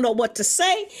just don't know what to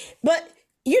say, but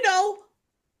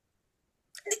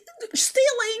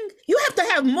stealing, you have to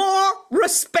have more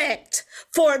respect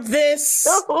for this.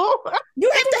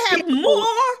 You have to have more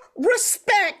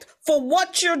respect for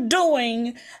what you're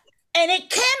doing, and it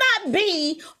cannot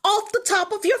be off the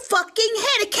top of your fucking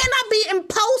head. It cannot be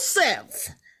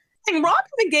impulsive.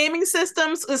 Robbing the gaming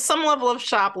systems is some level of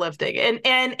shoplifting, and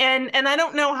I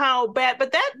don't know how bad,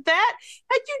 but that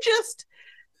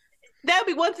would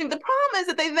be one thing. The problem is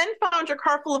that they then found your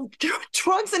car full of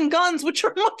drugs and guns, which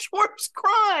are much worse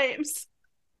crimes.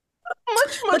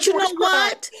 But you know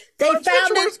what? They found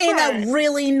it in a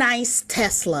really nice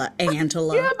Tesla,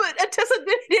 Angela. Yeah, but a Tesla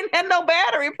didn't have no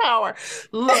battery power.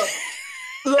 Look.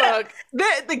 There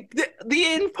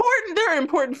are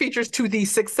important features to the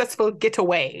successful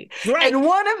getaway. Right. And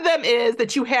one of them is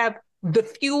that you have the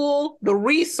fuel, the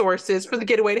resources for the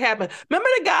getaway to happen. Remember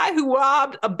the guy who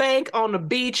robbed a bank on the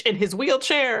beach in his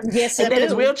wheelchair? Yes, and then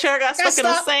his wheelchair got stuck in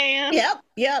the sand?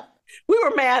 Yep. We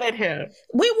were mad at him.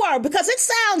 We were, because it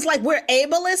sounds like we're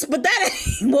ableist, but that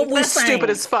ain't what we're saying. Stupid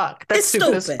as fuck. That's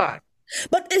stupid as fuck.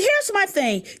 But here's my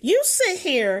thing. You sit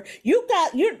here, you're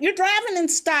driving in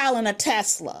style in a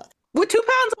Tesla. With 2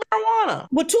 pounds of marijuana.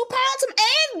 With 2 pounds of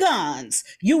guns.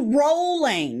 You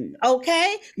rolling,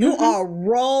 okay? You are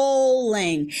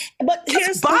rolling. But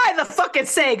just buy the fucking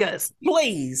Segas.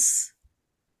 Please.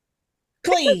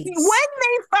 When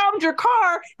they found your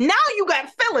car, now you got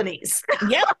felonies.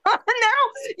 Yep. Now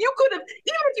you could have,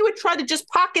 even if you had tried to just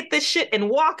pocket this shit and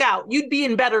walk out, you'd be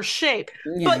in better shape.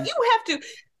 Yeah. But you have to,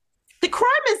 the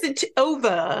crime isn't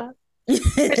over.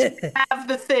 Have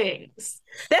the things.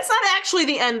 That's not actually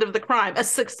the end of the crime. A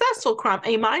successful crime,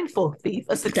 a mindful thief,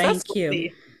 a successful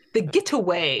thief, the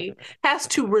getaway has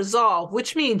to resolve,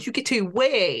 which means you get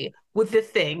away with the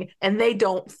thing and they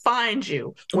don't find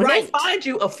you. When they find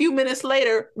you a few minutes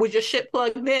later with your shit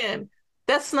plugged in,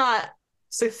 that's not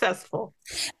successful.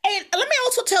 And let me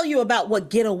also tell you about what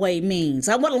getaway means.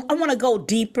 I want to go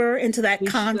deeper into that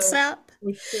concept.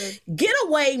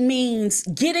 Getaway means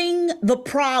getting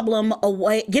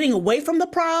getting away from the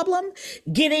problem,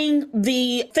 getting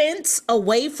the fence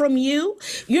away from you.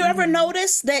 You ever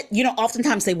notice that,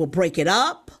 oftentimes they will break it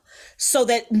up so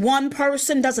that one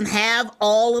person doesn't have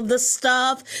all of the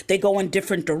stuff. They go in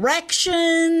different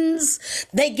directions.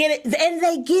 They get it, and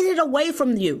they get it away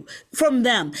from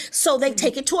them. So they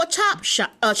take it to a chop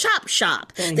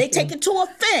shop. They take it to a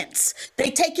fence.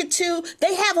 They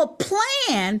have a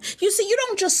plan. You see, you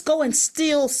don't just go and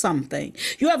steal something.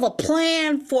 You have a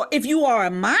plan for, if you are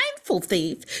a mindful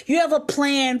thief, you have a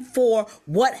plan for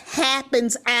what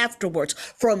happens afterwards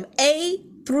from A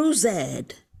through Z.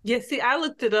 Yeah, see, I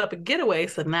looked it up. A getaway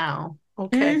for now.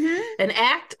 Okay. An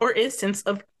act or instance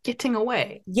of getting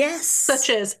away. Yes.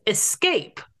 Such as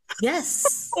escape.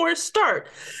 Yes. Or start.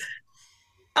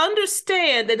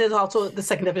 Understand that there's also the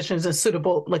second definition is a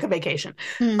suitable, like a vacation.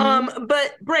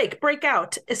 But break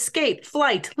out, escape,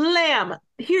 flight, lamb.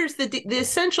 Here's the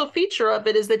essential feature of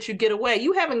it is that you get away.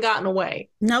 You haven't gotten away.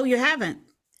 No, you haven't.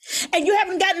 And you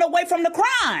haven't gotten away from the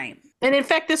crime. And in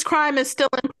fact, this crime is still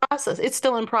in process. It's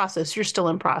still in process. You're still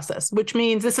in process, which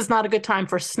means this is not a good time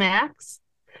for snacks.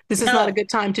 This is not a good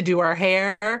time to do our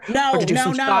hair, or to do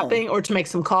some shopping, or to make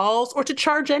some calls, or to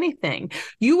charge anything.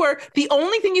 The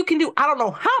only thing you can do, I don't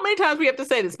know how many times we have to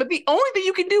say this, but the only thing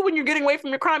you can do when you're getting away from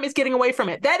your crime is getting away from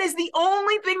it. That is the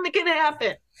only thing that can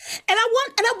happen. And I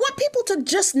want people to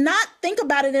just not think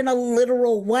about it in a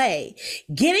literal way.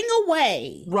 Getting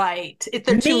away. Right.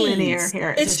 They're too linear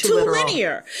here. It's too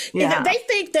linear. Yeah. They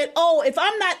think that, if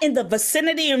I'm not in the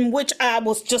vicinity in which I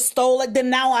was just stolen, then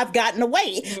now I've gotten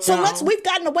away. No. So we've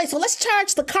gotten away. So let's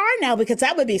charge the car now, because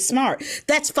that would be smart.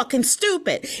 That's fucking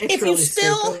stupid. If you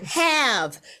still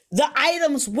have the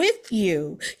items with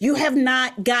you, you have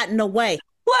not gotten away.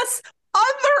 Plus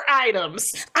other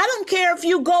items. I don't care if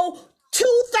you go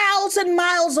 2,000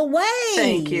 miles away.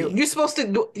 Thank you. You're supposed to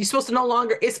no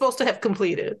longer, it's supposed to have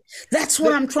completed. That's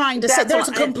what I'm trying to say. There's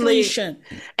a completion.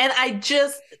 And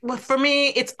for me,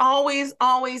 it's always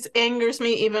angers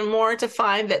me even more to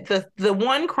find that the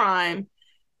one crime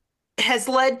has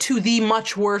led to the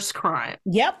much worse crime.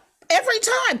 Yep. Every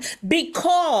time.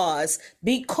 Because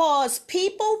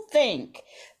people think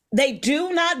they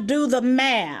do not do the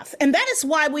math. And that is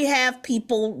why we have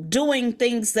people doing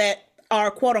things that are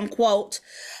quote unquote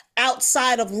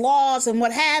outside of laws and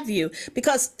what have you,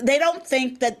 because they don't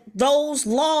think that those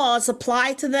laws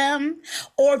apply to them,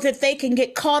 or that they can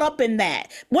get caught up in that,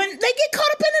 when they get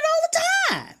caught up in it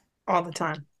all the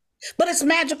time. But it's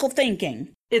magical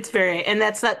thinking. And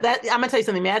that's not that. I'm gonna tell you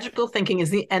something. Magical thinking is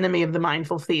the enemy of the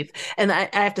mindful thief, and I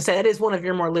have to say that is one of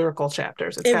your more lyrical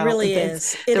chapters. It really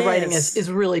is. The writing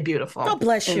is really beautiful. Oh,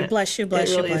 bless you.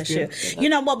 You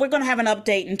know what? We're gonna have an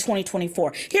update in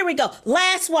 2024. Here we go.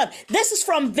 Last one. This is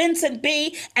from Vincent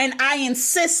B, and I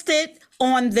insisted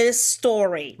on this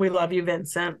story. We love you,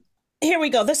 Vincent. Here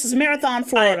we go. This is Marathon,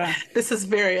 Florida. This is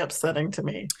very upsetting to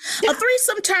me. A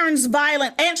threesome turns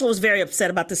violent. Angela was very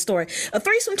upset about this story. A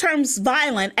threesome turns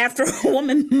violent after a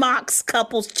woman mocks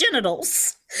couple's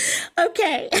genitals.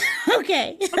 Okay. Sorry.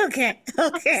 Okay.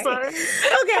 I've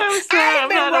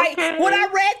been right. Okay. When I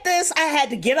read this, I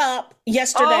had to get up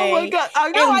yesterday. Oh my God.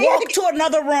 And walk to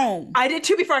another room. I did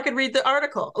too before I could read the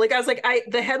article. Like, I was like,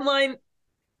 the headline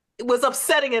was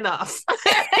upsetting enough.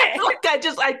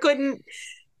 I couldn't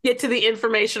get to the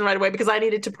information right away because I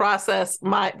needed to process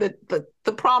the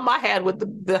problem I had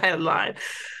with the headline.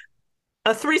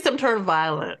 A threesome turned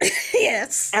violent.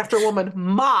 Yes. After a woman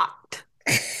mocked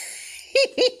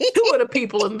two of the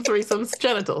people in the threesome's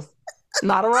genitals.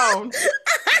 Not her own.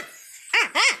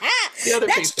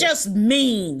 That's just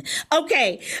mean.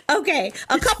 Okay.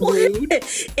 A couple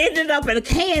ended up in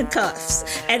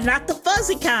handcuffs, and not the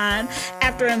fuzzy kind,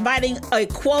 after inviting a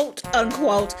quote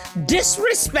unquote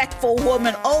disrespectful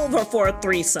woman over for a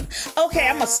threesome. Okay,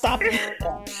 I'm gonna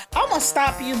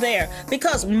stop you there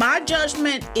because my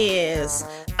judgment is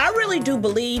I really do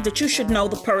believe that you should know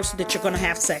the person that you're gonna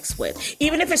have sex with,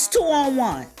 even if it's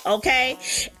 2-on-1. Okay,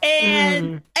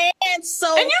 and so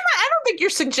I don't think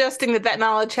you're suggesting that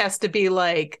knowledge has to be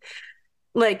like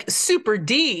super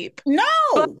deep.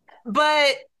 No,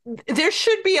 but there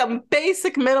should be a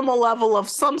basic minimal level of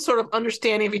some sort of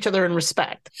understanding of each other and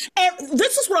respect. And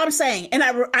this is what I'm saying. And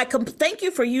I thank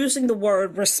you for using the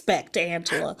word respect,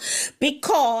 Angela,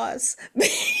 because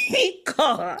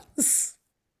if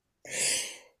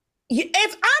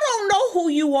I don't know who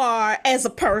you are as a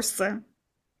person,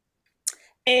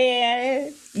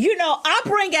 and, I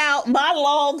bring out my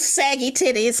long, saggy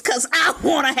titties because I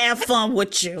want to have fun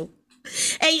with you.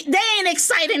 And they ain't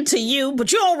exciting to you,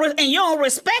 but you don't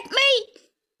respect me,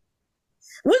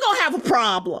 we're going to have a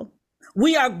problem.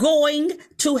 We are going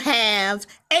to have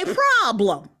a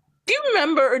problem. Do you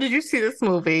remember, or did you see this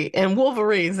movie? And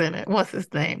Wolverine's in it. What's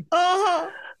his name?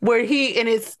 Where he and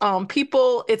his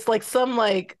people, it's like some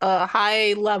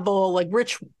high level,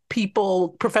 rich people,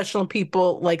 professional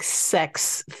people,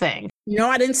 sex thing. No,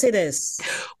 I didn't see this.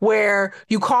 Where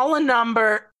you call a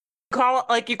number,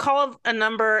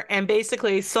 and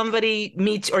basically somebody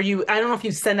meets, or I don't know if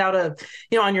you send out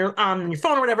on your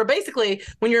phone or whatever. Basically,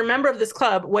 when you're a member of this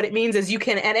club, what it means is you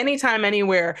can at any time,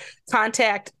 anywhere,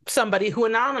 contact somebody who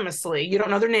anonymously, you don't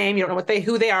know their name, you don't know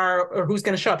who they are or who's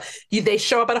going to show up. They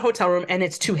show up at a hotel room and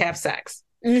it's to have sex.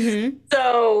 Mm-hmm.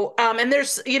 So, and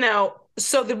there's,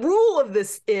 so the rule of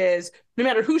this is no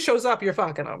matter who shows up, you're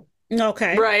fucking them.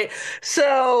 Okay. Right.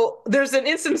 So there's an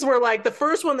instance where the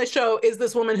first one they show is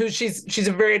this woman who she's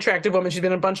a very attractive woman. She's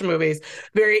been in a bunch of movies,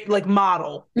 very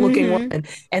model looking woman.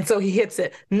 And so he hits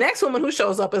it. Next woman who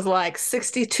shows up is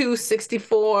 62,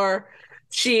 64.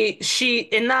 She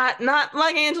and not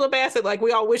like Angela Bassett, like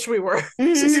we all wish we were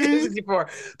 62, 64,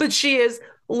 but she is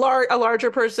a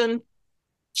larger person.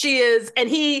 She is, and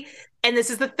this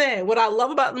is the thing. What I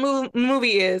love about the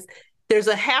movie is There's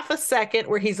a half a second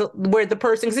where the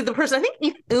person, I think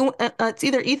it's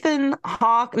either Ethan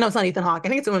Hawke. No, it's not Ethan Hawke. I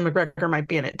think it's Ewan McGregor might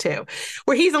be in it too,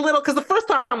 where he's a little, because the first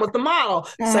time was the model,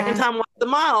 second time was the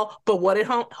model. But what did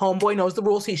homeboy knows the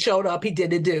rules? He showed up. He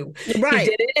did it. Right. He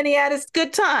did it, and he had his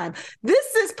good time.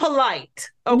 This is polite,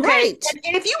 okay? Right.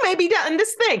 And if you may be down in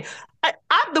this thing.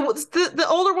 The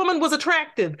older woman was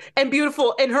attractive and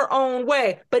beautiful in her own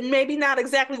way, but maybe not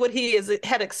exactly what he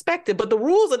had expected. But the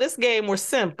rules of this game were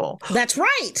simple. That's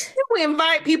right. We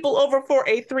invite people over for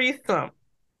a threesome.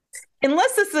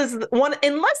 Unless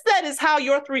that is how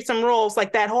your threesome rolls,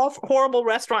 like that horrible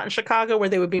restaurant in Chicago where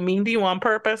they would be mean to you on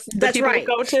purpose. That's right.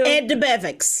 Go to Ed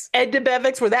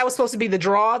DeBevick's, where that was supposed to be the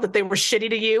draw, that they were shitty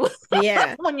to you.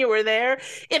 Yeah. When you were there.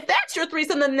 If that's your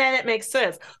threesome, then it makes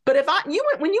sense. But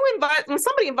when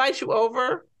somebody invites you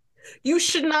over, you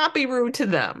should not be rude to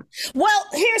them. Well,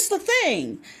 here's the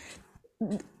thing.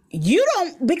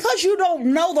 Because you don't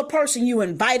know the person you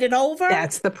invited over.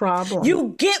 That's the problem.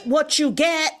 You get what you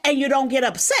get and you don't get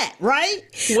upset, right?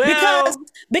 Well,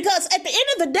 because at the end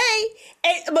of the day,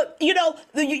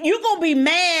 you're going to be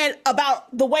mad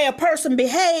about the way a person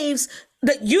behaves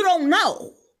that you don't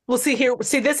know. Well,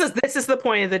 this is the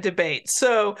point of the debate.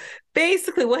 So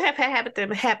basically what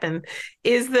happened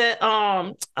is that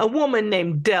a woman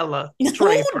named Della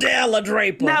Draper. Who Della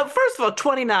Draper? Now, first of all,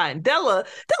 29. Della,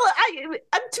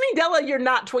 to me, Della,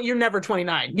 you're never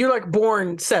 29. You're like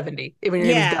born 70 when your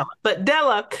name is Della. But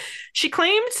Della, she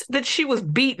claims that she was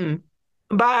beaten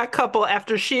by a couple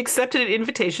after she accepted an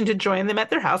invitation to join them at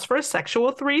their house for a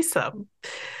sexual threesome.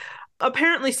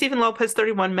 Apparently, Stephen Lopez,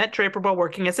 31, met Draper while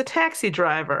working as a taxi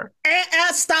driver.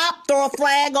 Stop, throw a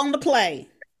flag on the play.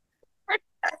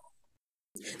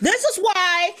 This is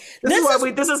why.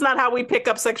 This is not how we pick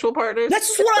up sexual partners.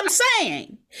 This is what I'm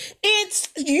saying. It's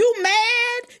you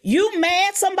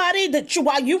mad somebody that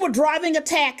while you were driving a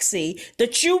taxi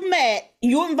that you met,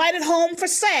 you invited home for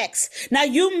sex. Now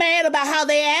you mad about how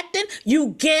they acting. You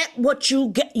get what you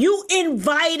get. You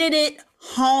invited it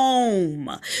home.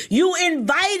 You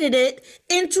invited it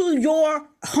into your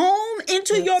home,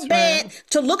 into your bed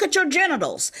to look at your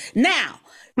genitals. Now,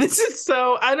 this is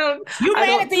so, You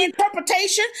mad at the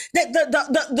interpretation that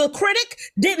the critic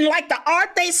didn't like the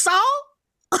art they saw?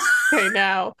 Okay,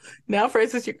 now,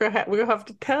 Frances, we're gonna have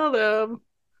to tell them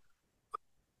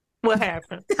what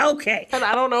happened. Okay. And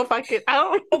I don't know if I can. I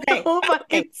don't know if I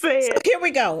can say it. So here we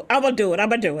go. I'm gonna do it.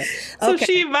 Okay. So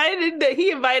he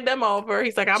invited them over.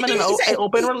 He's like, I'm in an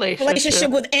open relationship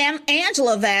with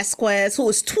Angela Vasquez, who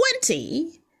is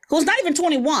 20. Who's not even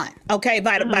 21, okay,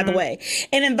 by the way,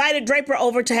 and invited Draper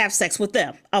over to have sex with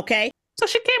them, okay? So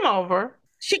she came over.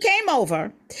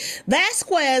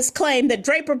 Vasquez claimed that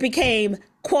Draper became,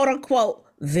 quote unquote,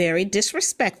 very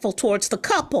disrespectful towards the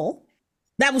couple.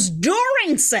 That was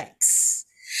during sex.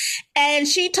 And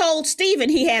she told Stephen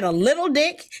he had a little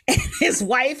dick and his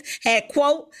wife had,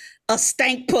 quote, a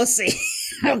stank pussy.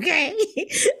 Okay.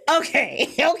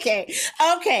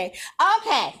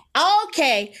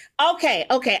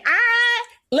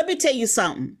 Let me tell you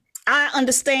something. I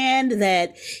understand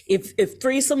that if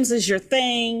threesomes is your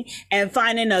thing and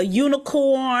finding a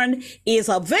unicorn is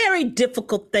a very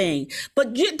difficult thing,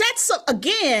 but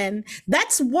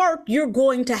that's work you're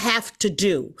going to have to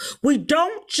do. We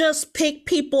don't just pick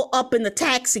people up in the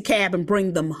taxi cab and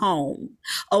bring them home.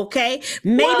 Okay.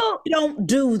 Maybe we don't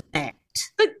do that.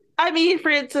 But I mean,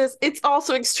 Frances, it's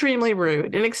also extremely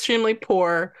rude and extremely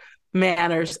poor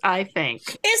manners, I think.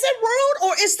 Is it rude,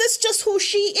 or is this just who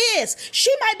she is?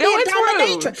 She might be a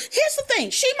dominatrix. Rude. Here's the thing.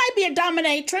 She might be a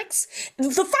dominatrix. The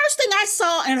first thing I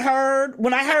saw and heard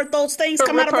when I heard those things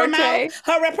come out of her mouth,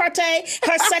 her repartee,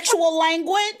 her sexual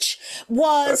language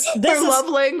was her love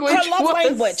language. Her love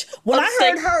language. When I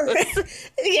heard her,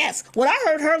 yes, when I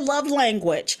heard her love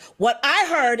language, what I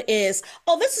heard is,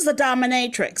 oh, this is a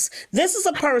dominatrix. This is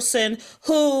a person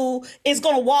who is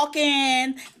going to walk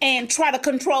in and try to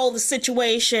control the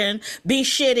situation, be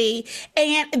shitty,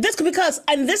 and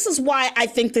this is why I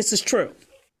think this is true.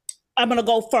 I'm going to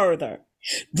go further.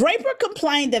 Draper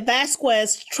complained that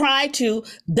Vasquez tried to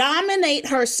dominate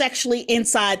her sexually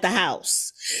inside the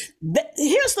house.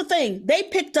 Here's the thing. They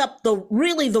picked up the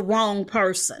wrong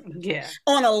person. Yeah.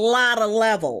 On a lot of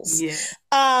levels. Yeah.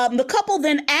 The couple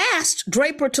then asked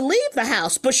Draper to leave the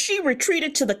house, but she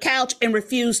retreated to the couch and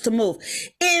refused to move.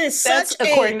 It is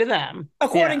according to them.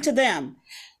 According to them.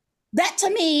 That to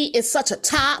me is such a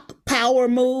top power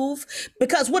move,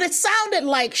 because what it sounded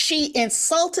like, she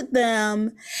insulted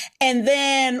them and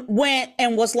then went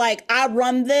and was like, I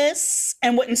run this,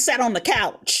 and went and sat on the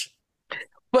couch.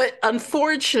 But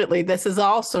unfortunately, this is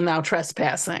also now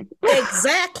trespassing.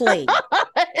 Exactly.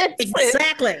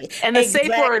 Exactly. And the safe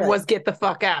word was get the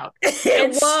fuck out. It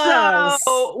was.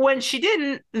 So when she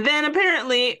didn't, then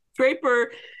apparently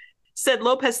Draper said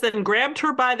Lopez then grabbed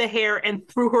her by the hair and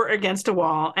threw her against a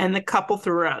wall, and the couple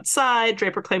threw her outside.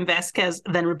 Draper claimed Vasquez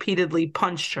then repeatedly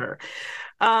punched her.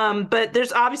 But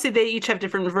there's obviously, they each have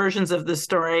different versions of the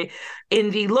story.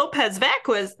 In the Lopez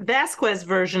Vasquez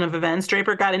version of events,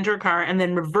 Draper got into her car and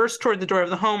then reversed toward the door of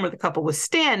the home where the couple was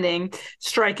standing,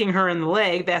 striking her in the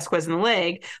leg, Vasquez in the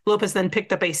leg. Lopez then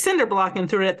picked up a cinder block and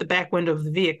threw it at the back window of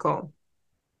the vehicle.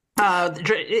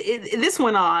 This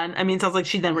went on. I mean, it sounds like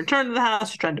she then returned to the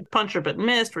house. She tried to punch her but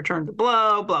missed, returned the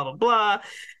blow, blah, blah, blah.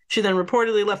 She then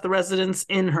reportedly left the residence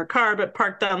in her car but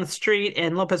parked down the street,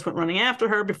 and Lopez went running after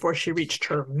her before she reached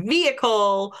her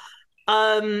vehicle.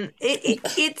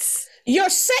 It's your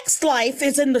sex life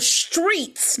is in the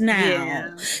streets now.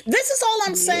 Yeah. This is all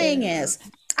I'm saying is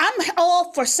I'm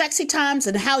all for sexy times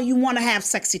and how you want to have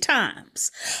sexy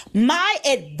times. My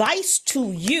advice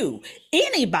to you,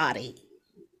 anybody,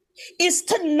 is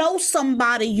to know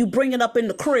somebody you bring it up in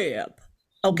the crib.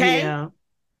 Okay?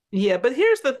 Yeah, but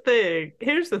here's the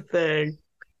thing.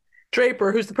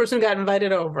 Draper, who's the person who got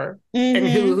invited over, and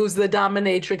who's the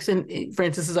dominatrix, and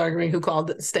Francis is arguing who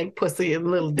called it stank pussy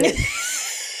and little dick.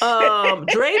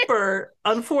 Draper,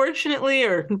 unfortunately,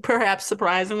 or perhaps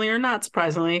surprisingly or not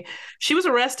surprisingly, she was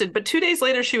arrested, but 2 days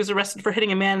later she was arrested for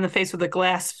hitting a man in the face with a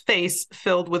glass face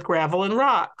filled with gravel and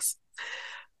rocks.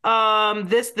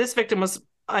 This victim was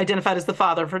identified as the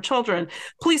father of her children.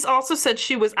 Police also said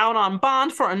she was out on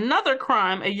bond for another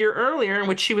crime a year earlier in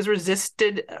which she was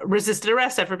resisted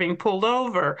arrest after being pulled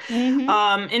over. In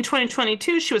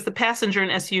 2022, she was the passenger in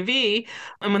SUV,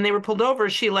 and when they were pulled over,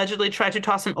 she allegedly tried to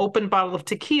toss an open bottle of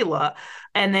tequila,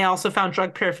 and they also found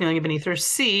drug paraphernalia beneath her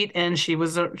seat, and she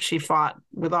fought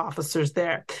with officers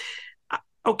there.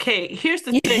 Okay, here's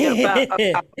the thing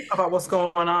about what's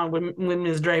going on with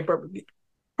Ms. Draper.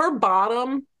 Her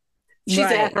bottom, she's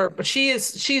at her, but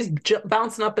she's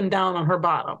bouncing up and down on her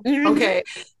bottom. Okay,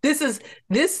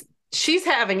 she's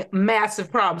having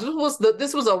massive problems.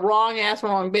 This was a wrong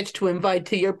bitch to invite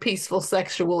to your peaceful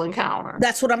sexual encounter.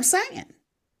 That's what I'm saying.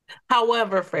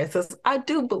 However, Francis, I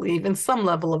do believe in some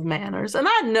level of manners. And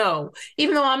I know,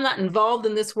 even though I'm not involved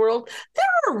in this world, there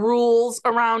are rules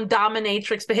around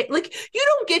dominatrix behavior. Like, you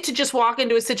don't get to just walk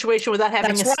into a situation without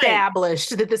having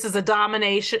established that this is a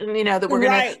domination, that we're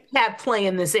going to have play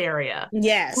in this area.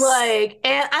 Yes.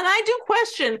 And I do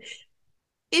question,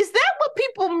 is that what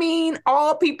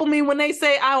all people mean when they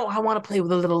say, I want to play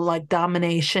with a little like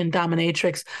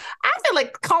dominatrix? I feel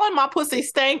like calling my pussy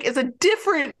stank is a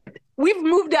different... We've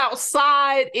moved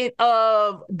outside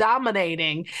of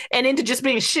dominating and into just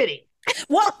being shitty.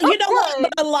 Well, you know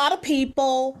what? A lot of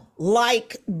people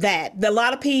like that. A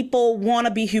lot of people want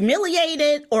to be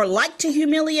humiliated or like to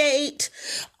humiliate.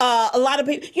 A lot of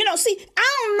people,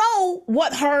 I don't know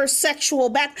what her sexual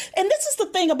and this is the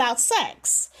thing about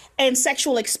sex and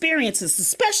sexual experiences,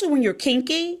 especially when you're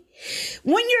kinky.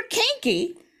 When you're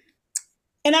kinky,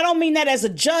 and I don't mean that as a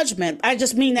judgment, I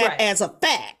just mean that as a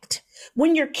fact.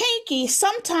 When you're kinky,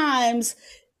 sometimes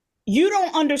you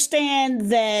don't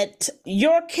understand that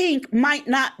your kink might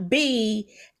not be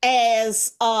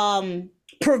as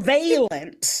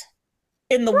prevalent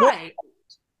in the world.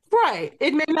 Right.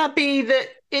 It may not be that.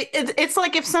 It's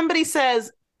like if somebody says,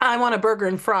 I want a burger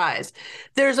and fries.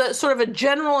 There's a sort of a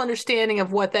general understanding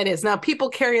of what that is. Now, people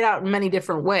carry it out in many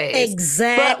different ways.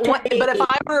 Exactly. But if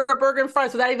I order a burger and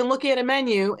fries without even looking at a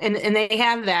menu and they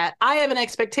have that, I have an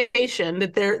expectation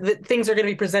that things are going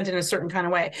to be presented in a certain kind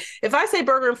of way. If I say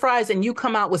burger and fries and you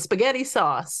come out with spaghetti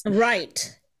sauce,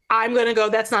 right, I'm going to go,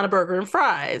 that's not a burger and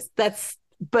fries.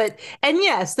 And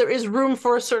yes, there is room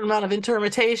for a certain amount of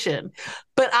interpretation.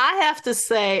 But I have to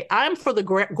say, I'm for the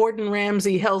Gordon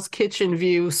Ramsay Hell's Kitchen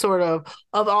view sort of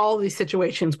all these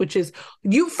situations, which is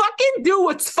you fucking do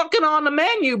what's fucking on the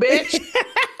menu, bitch.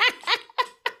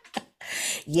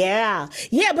 Yeah.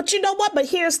 But you know what? But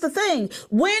here's the thing.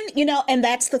 And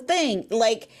that's the thing,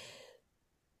 like,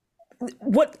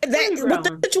 what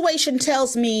the situation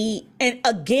tells me, and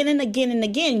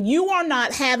again, you are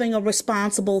not having a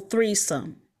responsible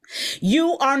threesome.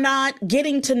 You are not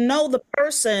getting to know the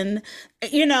person,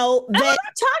 I'm not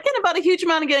talking about a huge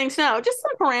amount of getting to know, just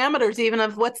some parameters even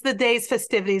of what's the day's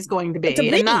festivities going to be.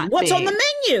 What's on the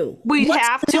menu? We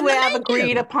have to have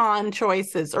agreed upon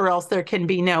choices or else there can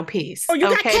be no peace. Or you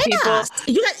got chaos.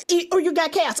 You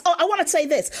got chaos. Oh, I want to say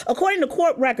this. According to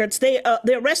court records, the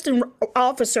arresting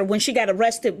officer, when she got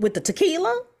arrested with the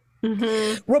tequila,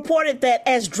 reported that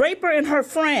as Draper and her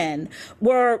friend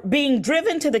were being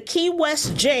driven to the Key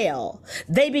West jail,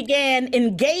 they began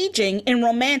engaging in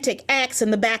romantic acts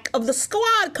in the back of the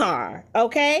squad car,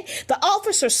 okay? The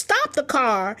officer stopped the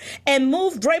car and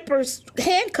moved Draper's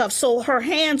handcuffs so her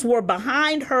hands were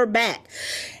behind her back.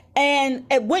 And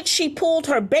at which she pulled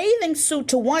her bathing suit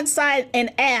to one side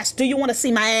and asked, "Do you want to see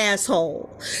my asshole?"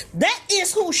 That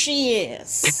is who she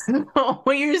is.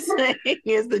 What you're saying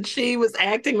is that she was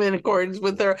acting in accordance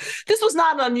with her. This was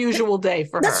not an unusual day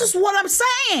for her. This is what I'm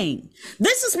saying.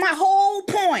 This is my whole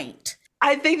point.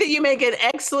 I think that you make an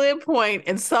excellent point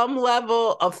and some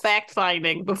level of fact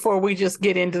finding before we just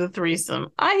get into the threesome.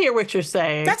 I hear what you're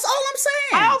saying. That's all I'm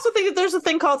saying. I also think that there's a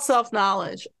thing called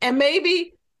self-knowledge. And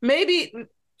maybe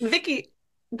Vicky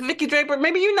Draper,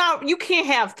 maybe you can't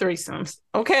have threesomes,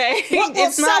 okay? Well,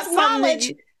 it's not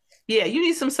self-knowledge. You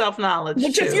need some self-knowledge.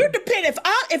 But if you're dependent,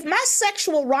 if my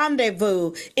sexual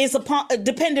rendezvous is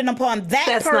dependent upon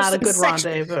that's not a good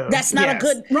rendezvous. That's not a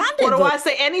good rendezvous. What do I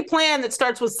say? Any plan that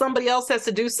starts with somebody else has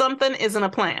to do something isn't a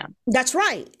plan. That's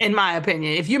right. In my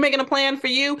opinion, if you're making a plan for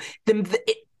you, then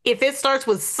if it starts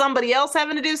with somebody else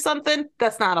having to do something,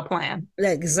 that's not a plan.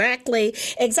 Exactly.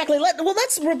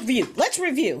 Let's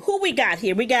review who we got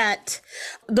here. We got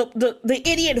the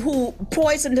idiot who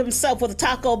poisoned himself with a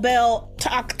Taco Bell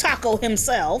taco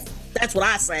himself. That's what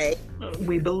I say. That's what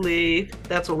we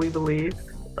believe,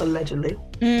 allegedly.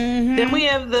 Then we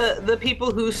have the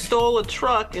people who stole a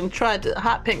truck and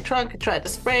hot pink truck and tried to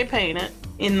spray paint it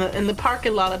in the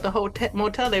parking lot at the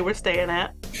motel they were staying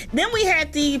at. Then we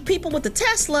had the people with the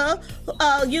Tesla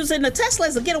using the Tesla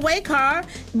as a getaway car,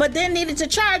 but then needed to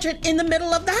charge it in the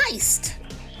middle of the heist.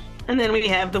 And then we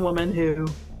have the woman who,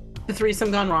 the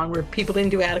threesome gone wrong, where people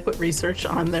didn't do adequate research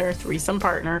on their threesome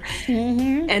partner,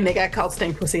 and they got called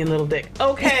stink pussy and little dick.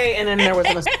 Okay, and then there was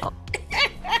an assault.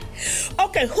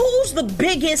 Okay, who's the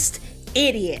biggest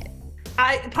idiot?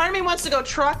 Part of me wants to go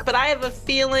truck, but I have a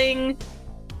feeling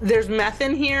there's meth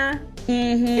in here.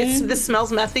 This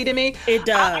smells methy to me. It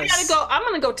does. I'm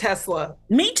gonna go Tesla.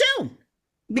 Me too.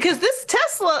 Because this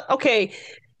Tesla, okay,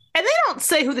 and they don't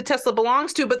say who the Tesla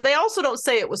belongs to, but they also don't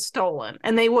say it was stolen,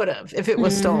 and they would have if it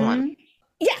was stolen.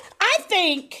 Yeah, I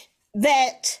think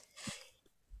that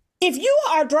if you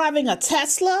are driving a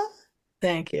Tesla,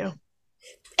 thank you,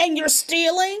 and you're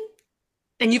stealing,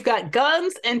 and you've got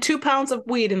guns and 2 pounds of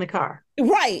weed in the car,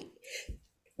 right?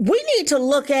 We need to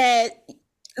look at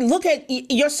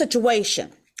your situation,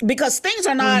 because things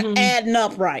are not adding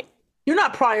up right. You're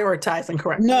not prioritizing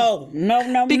correctly. No.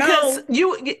 Because you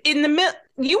were in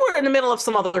the middle of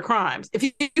some other crimes. If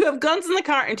you have guns in the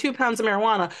car and 2 pounds of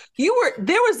marijuana,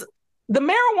 there was the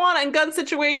marijuana and gun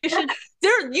situation.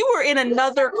 You were in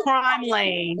another crime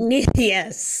lane.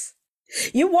 Yes,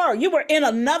 you were. You were in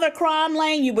another crime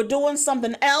lane. You were doing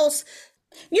something else.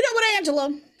 You know what,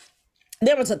 Angela?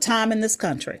 There was a time in this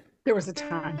country. There was a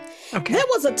time. Okay. There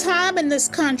was a time in this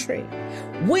country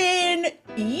when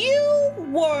you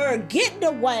were getting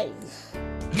away.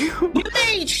 You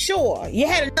made sure you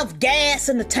had enough gas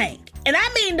in the tank. And I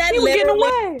mean that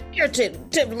literally,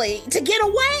 figuratively, to get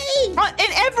away.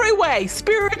 In every way,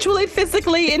 spiritually,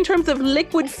 physically, in terms of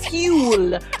liquid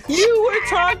fuel. You were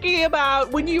talking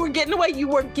about when you were getting away, you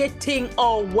were getting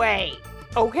away.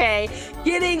 Okay?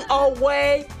 Getting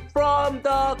away from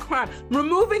the crime,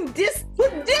 removing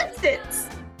distance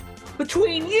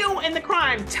between you and the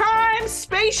crime, time,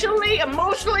 spatially,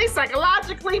 emotionally,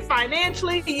 psychologically,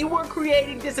 financially. You were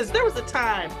creating distance. There was a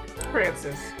time,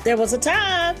 Frances. There was a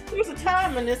time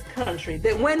in this country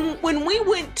that when we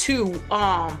went to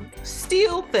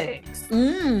steal things,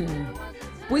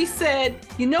 we said,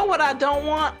 you know what I don't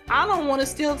want? I don't want to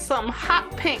steal something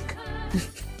hot pink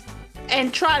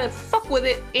and try to fuck with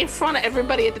it in front of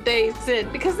everybody at the Days Inn,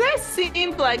 because that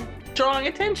seemed like drawing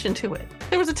attention to it.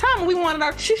 There was a time when we wanted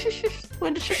our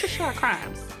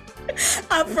crimes.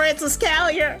 I'm Frances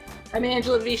Callier. I'm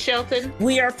Angela V. Shelton.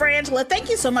 We are Frangela. Thank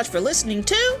you so much for listening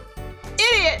to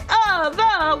Idiot of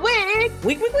the Week.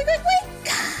 Week.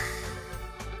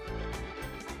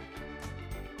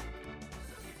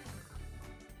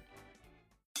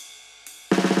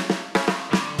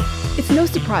 It's no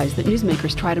surprise that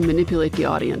newsmakers try to manipulate the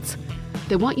audience.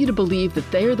 They want you to believe that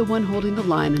they are the one holding the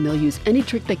line, and they'll use any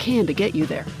trick they can to get you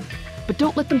there. But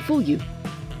don't let them fool you.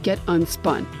 Get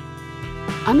unspun.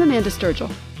 I'm Amanda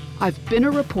Sturgill. I've been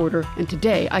a reporter, and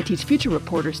today I teach future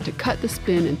reporters to cut the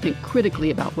spin and think critically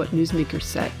about what newsmakers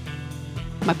say.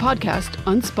 My podcast,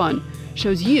 Unspun,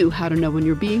 shows you how to know when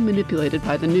you're being manipulated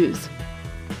by the news.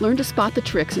 Learn to spot the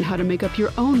tricks and how to make up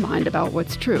your own mind about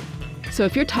what's true. So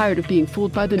if you're tired of being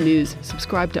fooled by the news,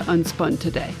 subscribe to Unspun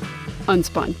today.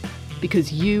 Unspun.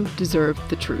 because you deserve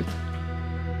the truth.